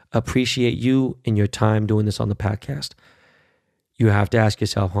advice. Appreciate you and your time doing this on the podcast. You have to ask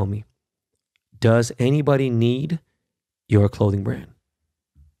yourself, homie, does anybody need your clothing brand?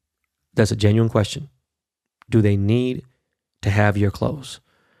 That's a genuine question. Do they need to have your clothes?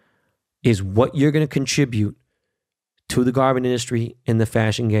 Is what you're going to contribute to the garment industry in the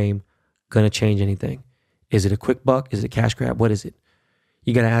fashion game going to change anything? Is it a quick buck? Is it a cash grab? What is it?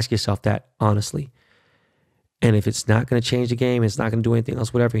 You got to ask yourself that honestly. And if it's not going to change the game, it's not going to do anything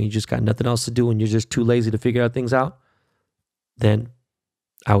else, whatever, and you just got nothing else to do and you're just too lazy to figure out things out, then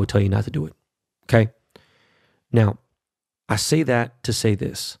I would tell you not to do it. Okay? Now, I say that to say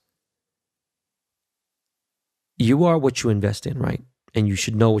this. You are what you invest in, right? And you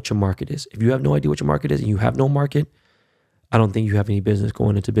should know what your market is. If you have no idea what your market is and you have no market, I don't think you have any business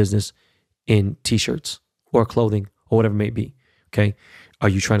going into business in t-shirts or clothing or whatever it may be. Okay? Are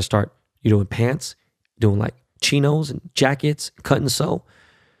you trying to start, doing pants, doing chinos and jackets, cut and sew?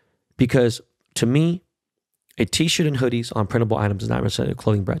 Because to me, a t-shirt and hoodies on printable items is not necessarily a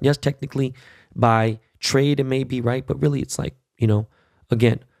clothing brand. Yes, technically by trade it may be, right? But really it's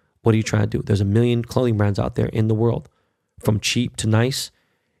again, what are you trying to do? There's a million clothing brands out there in the world, from cheap to nice.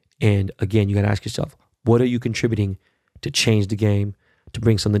 And again, you got to ask yourself, what are you contributing to change the game, to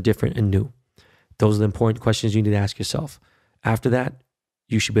bring something different and new? Those are the important questions you need to ask yourself. After that,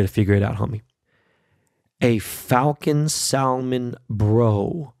 you should be able to figure it out, homie. A Falcon Salmon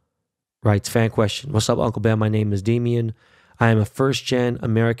Bro writes, fan question. What's up, Uncle Ben? My name is Damian. I am a first-gen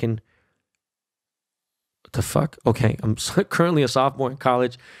American. What the fuck? Okay, I'm currently a sophomore in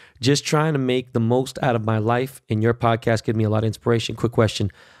college, just trying to make the most out of my life, and your podcast gives me a lot of inspiration. Quick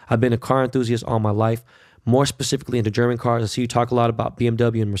question. I've been a car enthusiast all my life, more specifically into German cars. I see you talk a lot about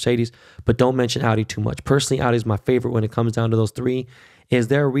BMW and Mercedes, but don't mention Audi too much. Personally, Audi is my favorite when it comes down to those three. Is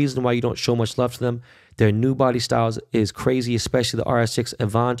there a reason why you don't show much love to them? Their new body styles is crazy, especially the RS6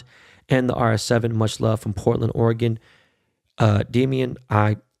 Avant and the RS7. Much love from Portland, Oregon. Damian,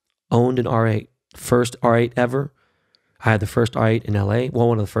 I owned an R8, first R8 ever. I had the first R8 in LA. Well,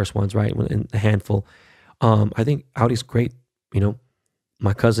 one of the first ones, right? In a handful. I think Audi's great. You know,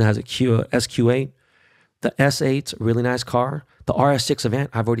 my cousin has a SQ8. The S8's a really nice car. The RS6 Avant,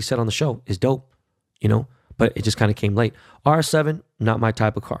 I've already said on the show, is dope. You know, but it just kind of came late. RS7, not my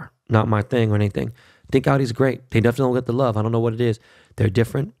type of car. Not my thing or anything. I think Audi's great. They definitely don't get the love. I don't know what it is. They're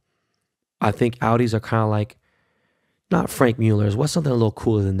different. I think Audis are kind of like, not Frank Mueller's. What's something a little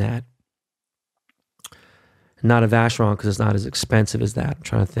cooler than that? Not a Vacheron because it's not as expensive as that. I'm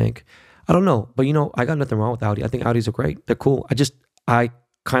trying to think. I don't know. But, you know, I got nothing wrong with Audi. I think Audis are great. They're cool. I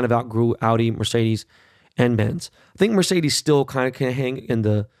kind of outgrew Audi, Mercedes, and Benz. I think Mercedes still kind of can hang in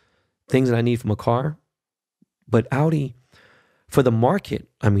the things that I need from a car. But Audi, for the market,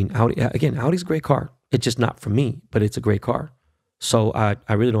 I mean, Audi, again, Audi's a great car. It's just not for me, but it's a great car. So I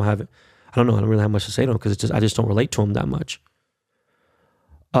really don't have it. I don't know. I don't really have much to say to him because I just don't relate to him that much.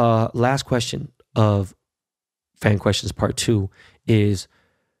 Last question of Fan Questions Part 2 is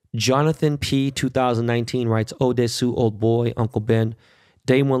Jonathan P. 2019 writes, Odesu, old boy, Uncle Ben.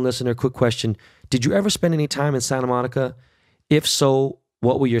 Day one listener, quick question. Did you ever spend any time in Santa Monica? If so,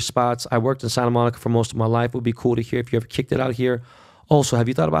 what were your spots? I worked in Santa Monica for most of my life. It would be cool to hear if you ever kicked it out here. Also, have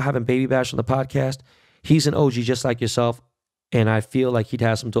you thought about having Baby Bash on the podcast? He's an OG just like yourself, and I feel like he'd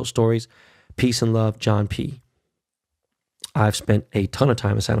have some dope stories. Peace and love, John P. I've spent a ton of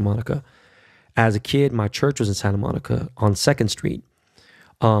time in Santa Monica. As a kid, my church was in Santa Monica on 2nd Street.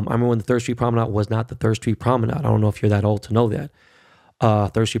 I remember when the 3rd Street Promenade was not the 3rd Street Promenade. I don't know if you're that old to know that.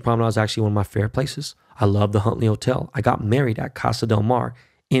 3rd Street Promenade is actually one of my favorite places. I love the Huntley Hotel. I got married at Casa del Mar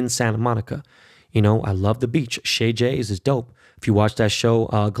in Santa Monica. You know, I love the beach. Shay J's is dope. If you watch that show,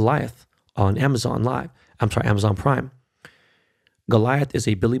 Goliath, on Amazon Prime. Goliath is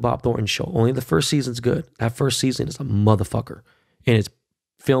a Billy Bob Thornton show. Only the first season's good. That first season is a motherfucker. And it's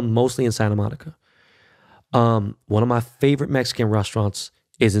filmed mostly in Santa Monica. One of my favorite Mexican restaurants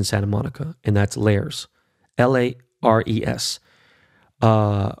is in Santa Monica, and that's Lares. Lares.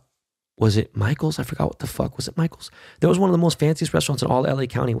 Was it Michael's? I forgot what the fuck. Was it Michael's? There was one of the most fanciest restaurants in all LA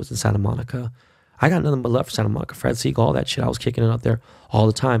County was in Santa Monica. I got nothing but love for Santa Monica. Fred Siegel, all that shit. I was kicking it up there all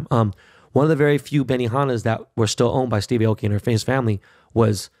the time. One of the very few Benihanas that were still owned by Steve Aoki and his family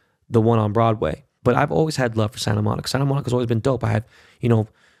was the one on Broadway. But I've always had love for Santa Monica. Santa Monica's always been dope. I had, you know,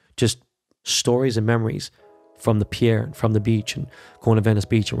 just stories and memories from the pier and from the beach and going to Venice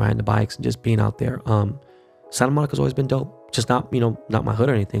Beach and riding the bikes and just being out there. Santa Monica's always been dope. Just not, you know, not my hood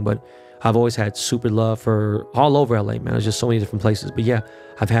or anything, but I've always had super love for all over LA, man. There's just so many different places. But yeah,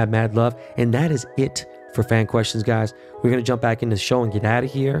 I've had mad love. And that is it for Fan Questions, guys. We're going to jump back into the show and get out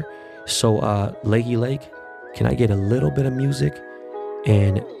of here. So, Lakey Lake, can I get a little bit of music?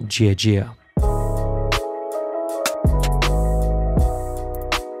 And Gia Gia.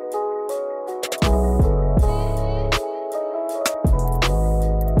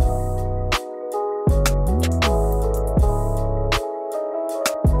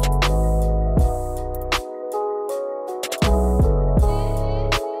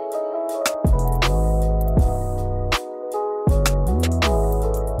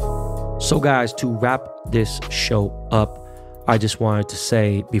 So guys, to wrap this show up, I just wanted to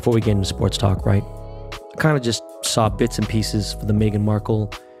say, before we get into sports talk, right? I kind of just saw bits and pieces for the Meghan Markle,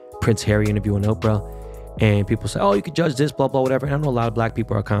 Prince Harry interview on Oprah, and people say, oh, you could judge this, blah, blah, whatever. And I know a lot of black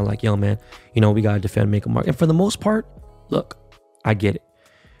people are kind of like, yo, man, you know, we got to defend Meghan Markle. And for the most part, look, I get it.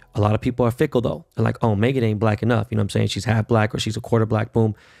 A lot of people are fickle, though. They're like, oh, Meghan ain't black enough. You know what I'm saying? She's half black or she's a quarter black,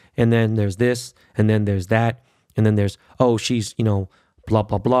 boom. And then there's this, and then there's that, and then there's, oh, she's, you know, blah,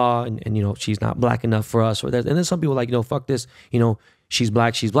 blah, blah, and you know, she's not black enough for us. And then some people are like, you know, fuck this, you know, she's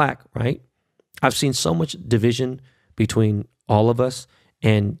black, right? I've seen so much division between all of us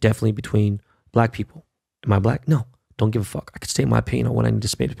and definitely between black people. Am I black? No, don't give a fuck. I can state my opinion on what I need to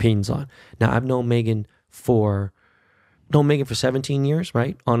state opinions on. Now, I've known Meghan for 17 years,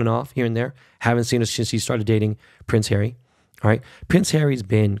 right? On and off, here and there. Haven't seen her since she started dating Prince Harry. All right. Prince Harry's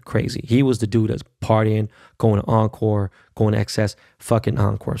been crazy. He was the dude that's partying, going to Encore, going to Excess, fucking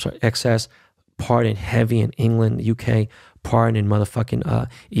Encore, Excess, partying heavy in England, UK, partying in motherfucking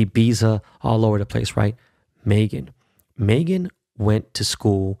Ibiza, all over the place, right? Meghan went to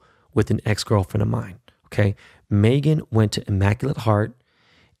school with an ex-girlfriend of mine, okay? Meghan went to Immaculate Heart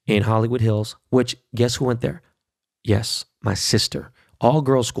in Hollywood Hills, which, guess who went there? Yes, my sister. All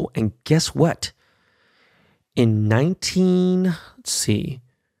girls school. And guess what? In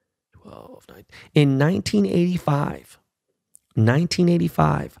 1985,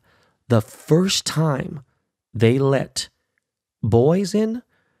 1985, the first time they let boys in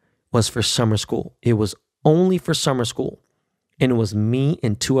was for summer school. It was only for summer school. And it was me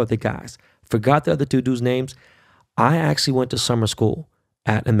and two other guys. Forgot the other two dudes' names. I actually went to summer school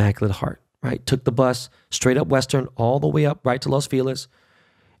at Immaculate Heart, right? Took the bus straight up Western all the way up right to Los Feliz.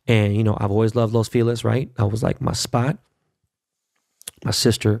 And, you know, I've always loved Los Feliz, right? That was like my spot. My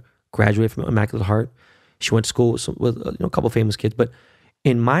sister graduated from Immaculate Heart. She went to school with a couple of famous kids. But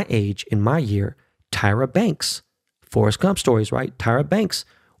in my age, in my year, Tyra Banks, Forrest Gump stories, right? Tyra Banks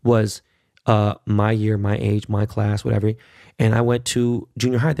was my year, my age, my class, whatever. And I went to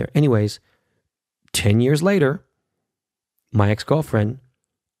junior high there. Anyways, 10 years later, my ex-girlfriend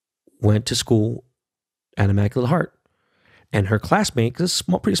went to school at Immaculate Heart. And her classmate, because it's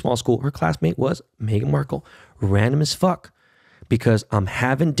a pretty small school, her classmate was Meghan Markle. Random as fuck. Because I'm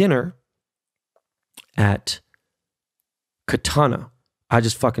having dinner at Katana. I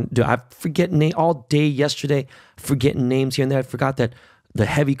just fucking do. I forget name all day yesterday, forgetting names here and there. I forgot that the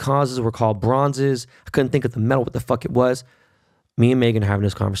heavy causes were called bronzes. I couldn't think of the metal, what the fuck it was. Me and Meghan are having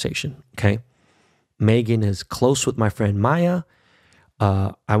this conversation, okay? Meghan is close with my friend Maya.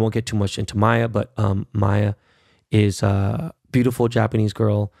 I won't get too much into Maya, but Maya is a beautiful Japanese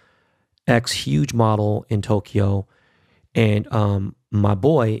girl, ex-huge model in Tokyo. And my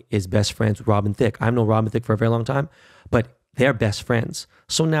boy is best friends with Robin Thicke. I've known Robin Thicke for a very long time, but they're best friends.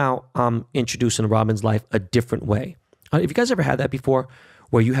 So now I'm introducing Robin's life a different way. Have you guys ever had that before,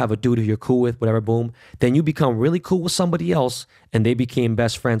 where you have a dude who you're cool with, whatever, boom, then you become really cool with somebody else and they became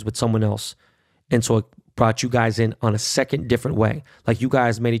best friends with someone else. And so it brought you guys in on a second different way. Like you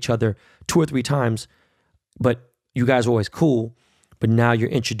guys met each other 2 or 3 times, but you guys were always cool, but now you're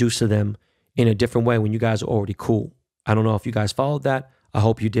introduced to them in a different way when you guys are already cool. I don't know if you guys followed that. I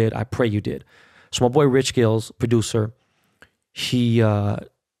hope you did. I pray you did. So my boy Rich Gills, producer, he's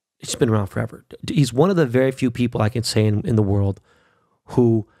been around forever. He's one of the very few people I can say in the world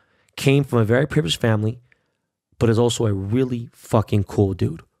who came from a very privileged family, but is also a really fucking cool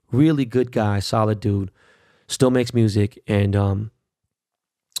dude. Really good guy, solid dude, still makes music. And I'm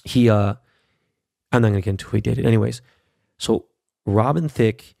not going to get into who he did it. Anyways, so Robin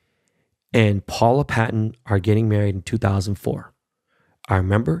Thicke and Paula Patton are getting married in 2004. I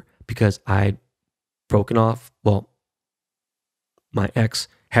remember because I'd broken off, my ex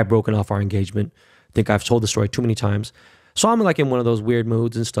had broken off our engagement. I think I've told the story too many times. So I'm like in one of those weird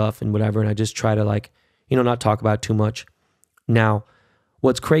moods and stuff and whatever, and I just try to not talk about it too much. Now,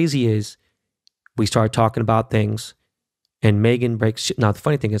 what's crazy is we start talking about things and Meghan breaks. Now, the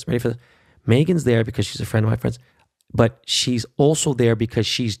funny thing is, ready for this? Meghan's there because she's a friend of my friend's, but she's also there because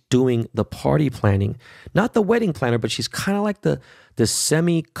she's doing the party planning. Not the wedding planner, but she's kind of like the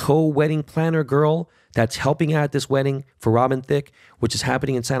semi-co-wedding planner girl that's helping out at this wedding for Robin Thicke, which is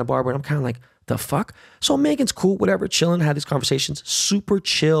happening in Santa Barbara. And I'm kind of like, the fuck? So Meghan's cool, whatever, chilling, had these conversations. Super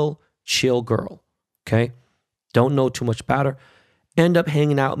chill girl, okay? Don't know too much about her. End up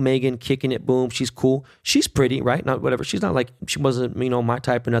hanging out, Meghan, kicking it, boom. She's cool. She's pretty, right? Not whatever. She's not like, she wasn't, my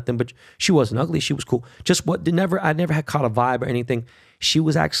type or nothing, but she wasn't ugly. She was cool. Just I never had caught a vibe or anything. She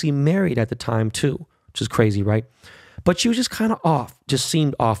was actually married at the time too, which is crazy, right? But she was just kind of off, just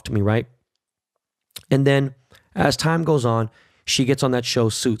seemed off to me, right? And then as time goes on, she gets on that show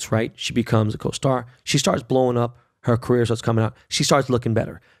Suits, right? She becomes a co-star. She starts blowing up. Her career starts coming out. She starts looking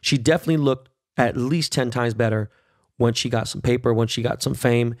better. She definitely looked at least 10 times better when she got some paper, when she got some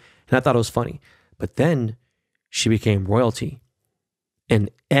fame. And I thought it was funny. But then she became royalty.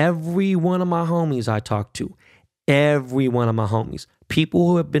 And every one of my homies I talked to, every one of my homies, people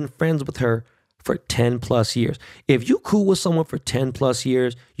who have been friends with her for 10 plus years. If you cool with someone for 10 plus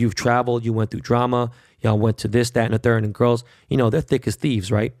years, you've traveled, you went through drama, y'all went to this, that, and the third, and girls, they're thick as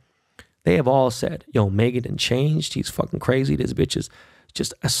thieves, right? They have all said, Meghan done changed. He's fucking crazy. This bitch is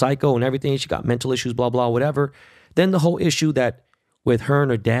just a psycho and everything. She got mental issues, blah, blah, whatever. Then the whole issue that with her and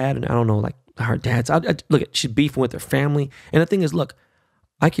her dad, and I don't know, like her dad's, look, she's beefing with her family. And the thing is, look,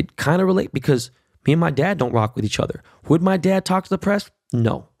 I could kind of relate because me and my dad don't rock with each other. Would my dad talk to the press?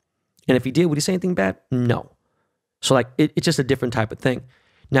 No. And if he did, would he say anything bad? No. So like, it's just a different type of thing.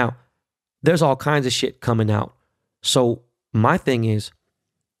 Now, there's all kinds of shit coming out. So my thing is,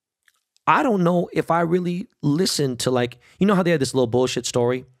 I don't know if I really listen to how they had this little bullshit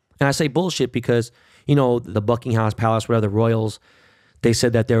story. And I say bullshit because, the Buckingham Palace, whatever, the royals, they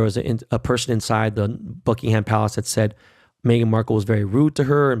said that there was a person inside the Buckingham Palace that said Meghan Markle was very rude to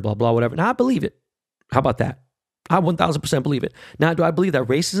her and blah, blah, whatever. Now I believe it. How about that? I 1000% believe it. Now, do I believe that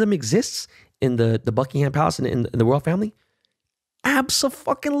racism exists in the Buckingham Palace and in the royal family?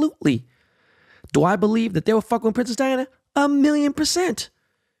 Abso-fucking-lutely. Do I believe that they were fucking with Princess Diana? 1,000,000%.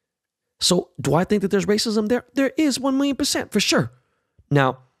 So do I think that there's racism there? There is 1,000,000% for sure.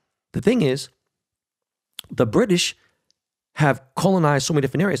 Now, the thing is, the British have colonized so many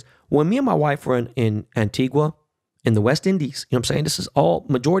different areas. When me and my wife were in Antigua, in the West Indies, you know what I'm saying? This is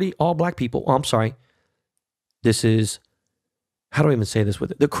majority all black people. Oh, I'm sorry. This is, how do I even say this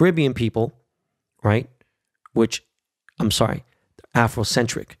with it? The Caribbean people, right? Which, I'm sorry,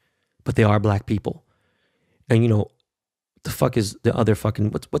 Afrocentric, but they are black people. And the fuck is the other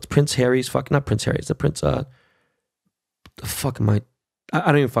fucking, what's Prince Harry's fucking, not Prince Harry, it's the Prince, the fuck am I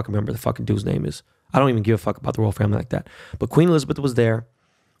don't even fucking remember the fucking dude's name is. I don't even give a fuck about the royal family like that. But Queen Elizabeth was there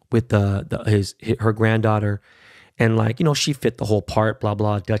with her granddaughter, and she fit the whole part, blah,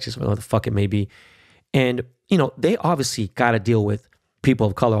 blah, Duchess, whatever the fuck it may be. And, they obviously got to deal with people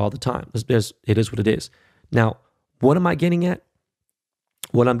of color all the time. It is what it is. Now, what am I getting at?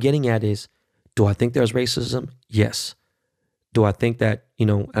 What I'm getting at is, do I think there's racism? Yes. Do I think that, at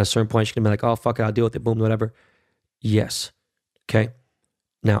a certain point, she can be like, oh, fuck it, I'll deal with it, boom, whatever? Yes. Okay.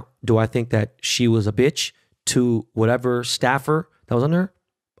 Now, do I think that she was a bitch to whatever staffer that was under her?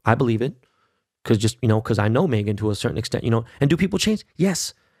 I believe it. Because I know Meghan to a certain extent, and do people change?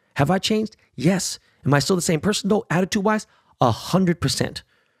 Yes. Have I changed? Yes. Am I still the same person though, attitude-wise? 100%.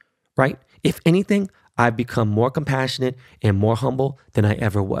 Right? If anything, I've become more compassionate and more humble than I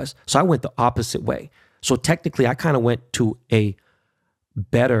ever was. So I went the opposite way. So technically, I kind of went to a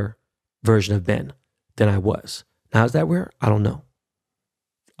better version of Ben than I was. Now, is that weird? I don't know.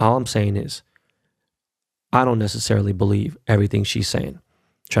 All I'm saying is, I don't necessarily believe everything she's saying.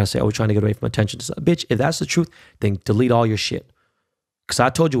 Trying to say, oh, we're trying to get away from attention. Bitch, if that's the truth, then delete all your shit. Because I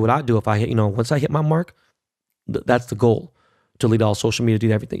told you what I'd do if I hit, once I hit my mark, that's the goal. Delete all social media,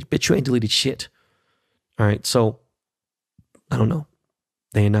 do everything. Bitch, you ain't deleted shit. All right, so, I don't know.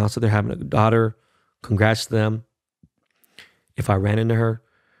 They announced that they're having a daughter. Congrats to them. If I ran into her,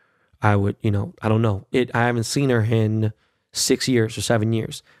 I would, I don't know. I haven't seen her in 6 years or 7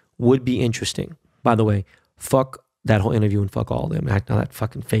 years. Would be interesting. By the way, fuck that whole interview and fuck all of them. Now that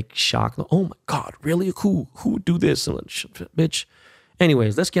fucking fake shock. Oh my God, really? Who would do this? Bitch.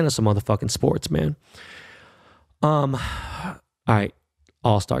 Anyways, let's get into some motherfucking sports, man. All right.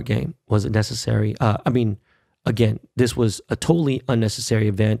 All-Star game. Was it necessary? Again, this was a totally unnecessary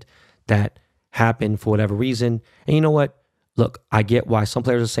event that happened for whatever reason. And you know what? Look, I get why some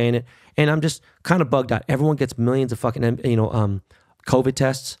players are saying it, and I'm just kind of bugged out. Everyone gets millions of fucking, COVID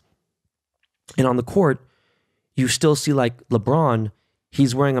tests, and on the court, you still see like LeBron,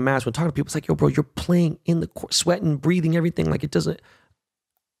 he's wearing a mask. When talking to people, it's like, yo, bro, you're playing in the court, sweating, breathing, everything. Like it doesn't.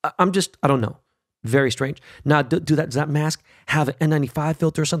 I don't know. Very strange. Now, does that mask have an N95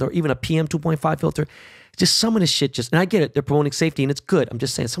 filter or something, or even a PM 2.5 filter? Just some of the shit and I get it, they're promoting safety and it's good. I'm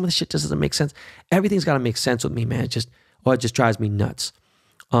just saying some of the shit just doesn't make sense. Everything's got to make sense with me, man. It just drives me nuts.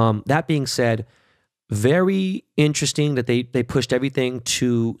 That being said, very interesting that they pushed everything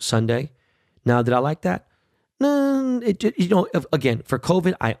to Sunday. Now, did I like that? No, again, for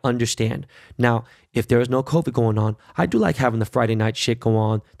COVID, I understand. Now, if there is no COVID going on, I do like having the Friday night shit go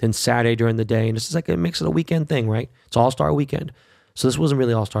on, then Saturday during the day, and it's just like it makes it a weekend thing, right? It's All-Star Weekend. So this wasn't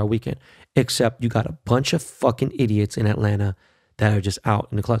really All-Star Weekend, except you got a bunch of fucking idiots in Atlanta that are just out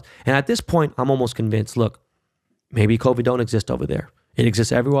in the clubs. And at this point, I'm almost convinced, look, maybe COVID don't exist over there. It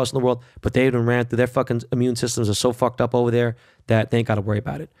exists everywhere else in the world, but they even ran through their fucking immune systems are so fucked up over there that they ain't got to worry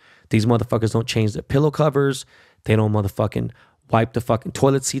about it. These motherfuckers don't change their pillow covers. They don't motherfucking wipe the fucking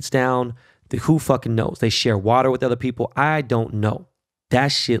toilet seats down. Who fucking knows? They share water with other people. I don't know. That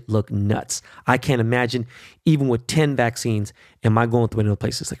shit look nuts. I can't imagine, even with 10 vaccines, am I going through any of the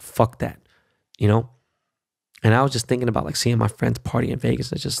places? Like, fuck that, And I was just thinking about like seeing my friends party in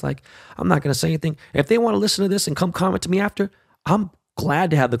Vegas. It's just like, I'm not going to say anything. If they want to listen to this and come comment to me after, I'm glad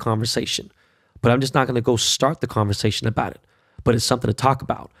to have the conversation. But I'm just not going to go start the conversation about it. But it's something to talk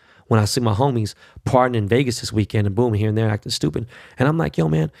about. When I see my homies partying in Vegas this weekend and boom, here and there acting stupid. And I'm like, yo,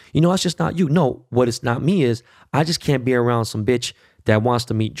 man, it's just not you. No, what it's not me is I just can't be around some bitch that wants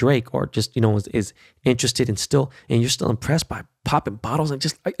to meet Drake or just, is interested in and you're still impressed by popping bottles. And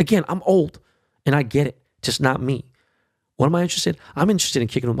just, again, I'm old and I get it. Just not me. What am I interested? I'm interested in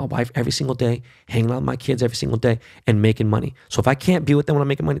kicking with my wife every single day, hanging out with my kids every single day and making money. So if I can't be with them when I'm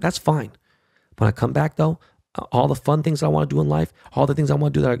making money, that's fine. When I come back though, all the fun things that I want to do in life, all the things I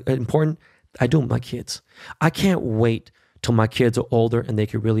want to do that are important, I do with my kids. I can't wait till my kids are older and they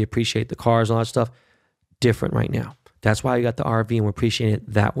can really appreciate the cars and all that stuff. Different right now. That's why you got the RV and we're appreciating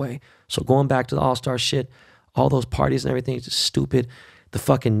it that way. So going back to the All-Star shit, all those parties and everything is just stupid. The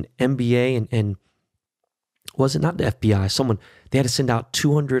fucking NBA and was it not the FBI? Someone, they had to send out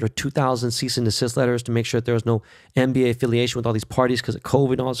 200 or 2,000 cease and desist letters to make sure that there was no NBA affiliation with all these parties because of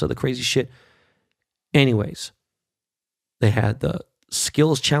COVID and all this other crazy shit. Anyways, they had the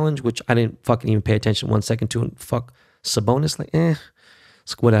skills challenge, which I didn't fucking even pay attention 1 second to, and fuck Sabonis, like,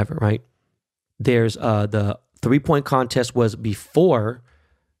 it's whatever, right? There's the 3-point contest was before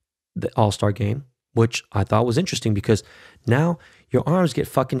the All-Star game, which I thought was interesting because now your arms get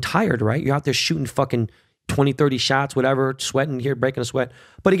fucking tired, right? You're out there shooting fucking 20, 30 shots, whatever, sweating here, breaking a sweat.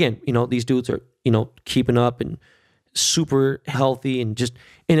 But again, these dudes are, keeping up and super healthy and just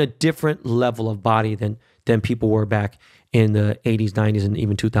in a different level of body than people were back in the 80s, 90s, and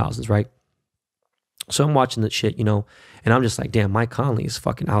even 2000s, right? So I'm watching that shit, and I'm just like, damn, Mike Conley is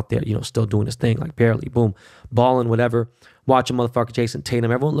fucking out there, still doing his thing, like barely, boom, balling, whatever. Watching motherfucker Jason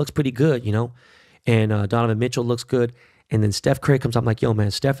Tatum, everyone looks pretty good, and Donovan Mitchell looks good. And then Steph Curry comes up, I'm like, yo,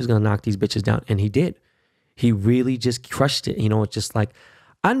 man, Steph is going to knock these bitches down. And he did. He really just crushed it. It's just like,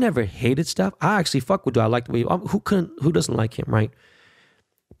 I never hated Steph. I actually fuck with dude. I like the way, who doesn't like him, right?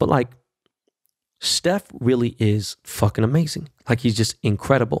 But like, Steph really is fucking amazing. Like, he's just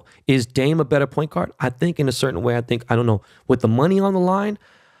incredible. Is Dame a better point guard? I think in a certain way, I don't know. With the money on the line,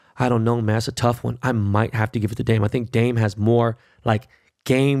 I don't know, man. It's a tough one. I might have to give it to Dame. I think Dame has more like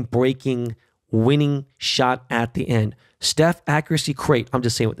game-breaking, winning shot at the end. Steph, accuracy, great. I'm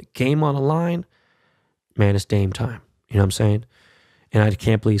just saying with the game on the line, man, it's Dame time. You know what I'm saying? And I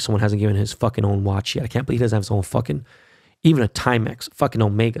can't believe someone hasn't given his fucking own watch yet. I can't believe he doesn't have his own fucking, even a Timex, fucking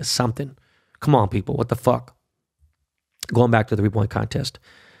Omega, something. Come on, people. What the fuck? Going back to the 3-point contest.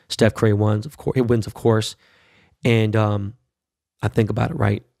 Steph Curry wins, of course. He wins, of course. And I think about it,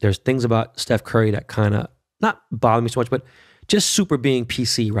 right? There's things about Steph Curry that kind of not bother me so much, but just super being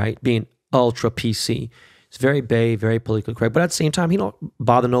PC, right? Being ultra PC. It's very Bay, very politically correct. But at the same time, he don't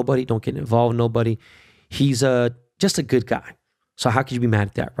bother nobody, don't get involved with nobody. He's just a good guy. So how could you be mad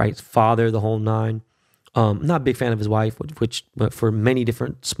at that, right? His father, the whole nine. I'm not a big fan of his wife, which for many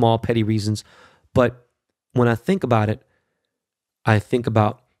different small, petty reasons. But when I think about it, I think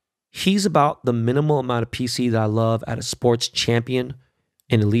about he's about the minimal amount of PC that I love at a sports champion,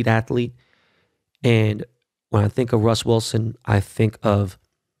 an elite athlete. And when I think of Russ Wilson, I think of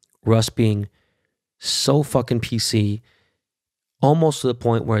Russ being so fucking PC, almost to the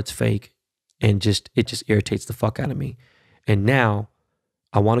point where it's fake, and it just irritates the fuck out of me. And now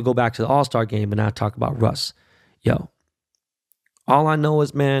I want to go back to the All-Star game and now talk about Russ. Yo, all I know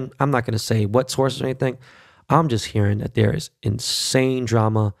is, man, I'm not going to say what sources or anything. I'm just hearing that there is insane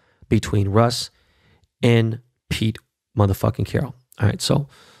drama between Russ and Pete motherfucking Carroll. All right, so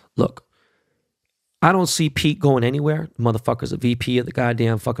look, I don't see Pete going anywhere. The motherfucker's a VP of the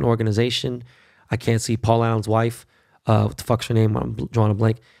goddamn fucking organization. I can't see Paul Allen's wife. What the fuck's her name? I'm drawing a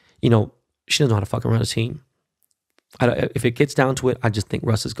blank. She doesn't know how to fucking run a team. If it gets down to it, I just think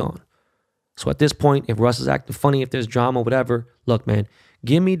Russ is gone. So at this point, if Russ is acting funny, if there's drama, whatever, look, man,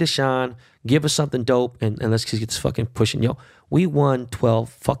 give me Deshaun, give us something dope, and let's just get this fucking pushing. Yo, we won 12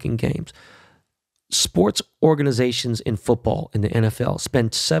 fucking games. Sports organizations in football, in the NFL,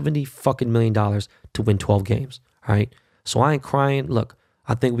 spend $70 fucking million to win 12 games, all right? So I ain't crying. Look,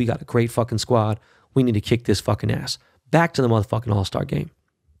 I think we got a great fucking squad. We need to kick this fucking ass. Back to the motherfucking All-Star game.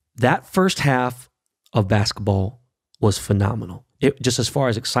 That first half of basketball was phenomenal. Just as far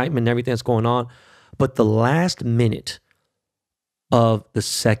as excitement and everything that's going on. But the last minute of the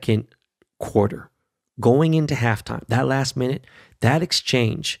second quarter, going into halftime, that last minute, that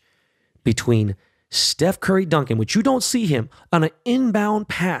exchange between Steph Curry dunking, which you don't see him on an inbound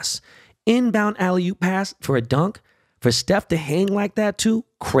alley-oop pass for a dunk, for Steph to hang like that too,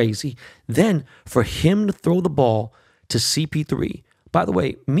 crazy. Then for him to throw the ball to CP3. By the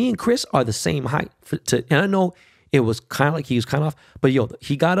way, me and Chris are the same height. And I know it was kind of like he was kind of off, but yo,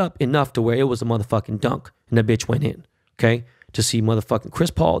 he got up enough to where it was a motherfucking dunk, and the bitch went in, okay? To see motherfucking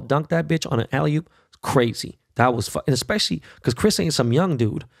Chris Paul dunk that bitch on an alley-oop, crazy. That was fun, and especially because Chris ain't some young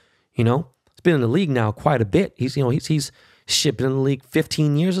dude, He's been in the league now quite a bit. He's been in the league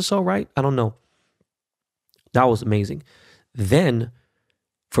 15 years or so, right? I don't know. That was amazing. Then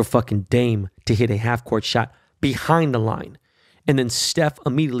for fucking Dame to hit a half-court shot behind the line, and then Steph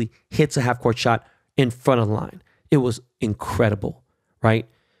immediately hits a half-court shot in front of the line. It was incredible, right?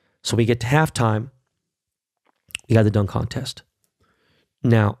 So we get to halftime. We got the dunk contest.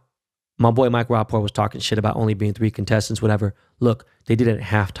 Now, my boy Mike Rappaport was talking shit about only being 3 contestants, whatever. Look, they did it at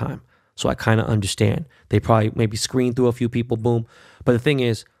halftime. So I kind of understand. They probably maybe screened through a few people, boom. But the thing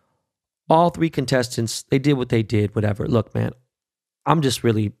is, all 3 contestants, they did what they did, whatever. Look, man, I'm just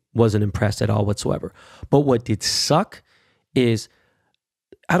really wasn't impressed at all whatsoever. But what did suck is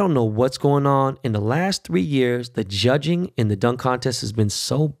I don't know what's going on. In the last 3 years, the judging in the dunk contest has been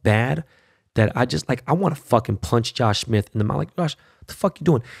so bad that I want to fucking punch Josh Smith in the mouth. Like, Josh, what the fuck you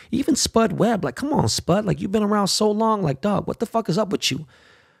doing? Even Spud Webb, like, come on, Spud. Like, you've been around so long. Like, dog, what the fuck is up with you?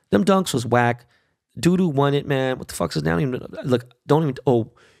 Them dunks was whack. Doo-doo won it, man. What the fuck is down?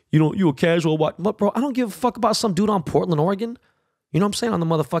 You a casual watch. But, bro, I don't give a fuck about some dude on Portland, Oregon. You know what I'm saying? On the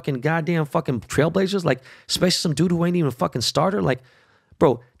motherfucking goddamn fucking Trailblazers. Like, especially some dude who ain't even a fucking starter. Like,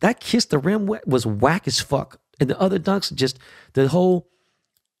 bro, that kiss the rim was whack as fuck. And the other dunks, just the whole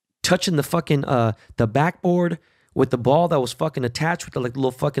touching the fucking, the backboard with the ball that was fucking attached with the like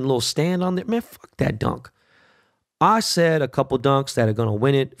little stand on there. Man, fuck that dunk. I said a couple dunks that are going to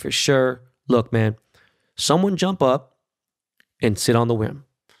win it for sure. Look, man, someone jump up and sit on the rim.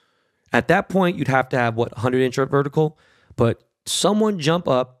 At that point, you'd have to have, 100-inch vertical? But someone jump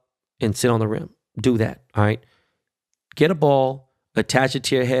up and sit on the rim. Do that, all right? Get a ball, attach it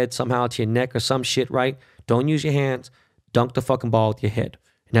to your head, somehow to your neck or some shit, right? Don't use your hands. Dunk the fucking ball with your head.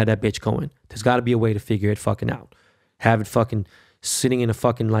 And have that bitch going. There's got to be a way to figure it fucking out. Have it fucking sitting in a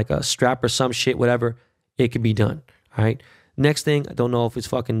fucking like a strap or some shit, whatever. It can be done, all right? Next thing, I don't know if it's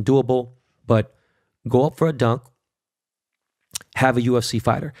fucking doable, but go up for a dunk. Have a UFC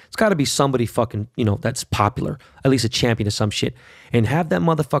fighter. It's got to be somebody fucking, that's popular, at least a champion or some shit. And have that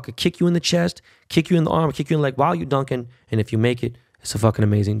motherfucker kick you in the chest, kick you in the arm, kick you in the leg while you're dunking. And if you make it, it's a fucking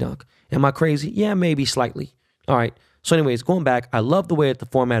amazing dunk. Am I crazy? Yeah, maybe slightly. All right. So anyways, going back, I love the way that the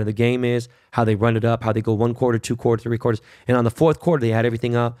format of the game is, how they run it up, how they go 1 quarter, 2 quarters, 3 quarters. And on the 4th quarter, they had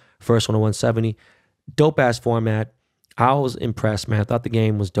everything up. First one at 170. Dope-ass format. I was impressed, man. I thought the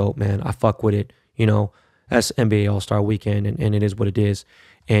game was dope, man. I fuck with it, That's NBA All-Star Weekend, and it is what it is.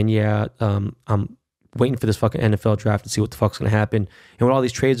 And yeah, I'm waiting for this fucking NFL draft to see what the fuck's going to happen and what all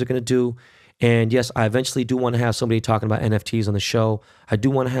these trades are going to do. And yes, I eventually do want to have somebody talking about NFTs on the show. I do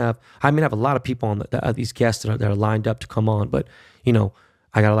want to have a lot of people on these guests that are lined up to come on, but,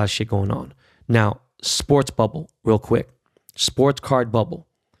 I got a lot of shit going on. Now, sports bubble, real quick. Sports card bubble.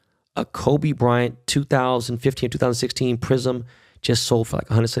 A Kobe Bryant 2015, 2016 Prism just sold for like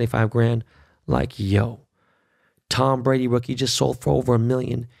 $175,000. Like, yo. Tom Brady rookie just sold for over $1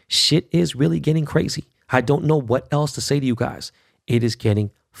 million. Shit is really getting crazy. I don't know what else to say to you guys. It is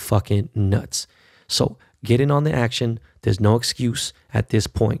getting fucking nuts. So get in on the action. There's no excuse at this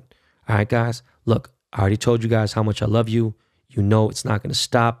point. All right, guys. Look, I already told you guys how much I love you. You know it's not going to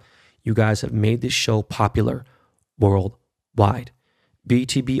stop. You guys have made this show popular worldwide.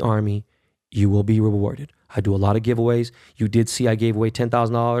 BTB Army, you will be rewarded. I do a lot of giveaways. You did see I gave away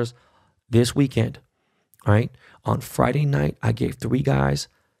 $10,000 this weekend. All right. On Friday night, I gave 3 guys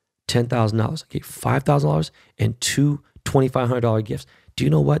 $10,000. I gave $5,000 and 2 $2,500 gifts. Do you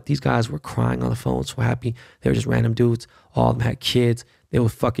know what? These guys were crying on the phone, so happy. They were just random dudes. All of them had kids. They were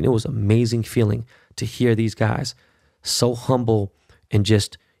fucking, it was an amazing feeling to hear these guys so humble and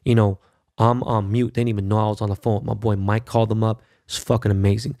just, I'm on mute. They didn't even know I was on the phone. My boy Mike called them up. It's fucking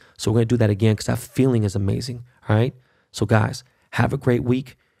amazing. So we're going to do that again because that feeling is amazing. All right. So guys, have a great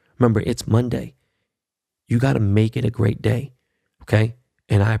week. Remember, it's Monday. You got to make it a great day. Okay.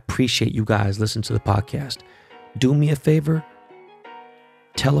 And I appreciate you guys listening to the podcast. Do me a favor.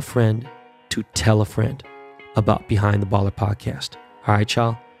 Tell a friend to tell a friend about Behind the Baller podcast. All right,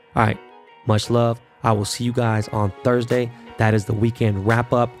 y'all. All right. Much love. I will see you guys on Thursday. That is the weekend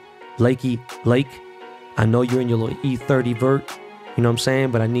wrap up. Lake, I know you're in your little E30 vert. You know what I'm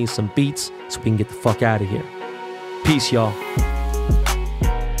saying? But I need some beats so we can get the fuck out of here. Peace, y'all.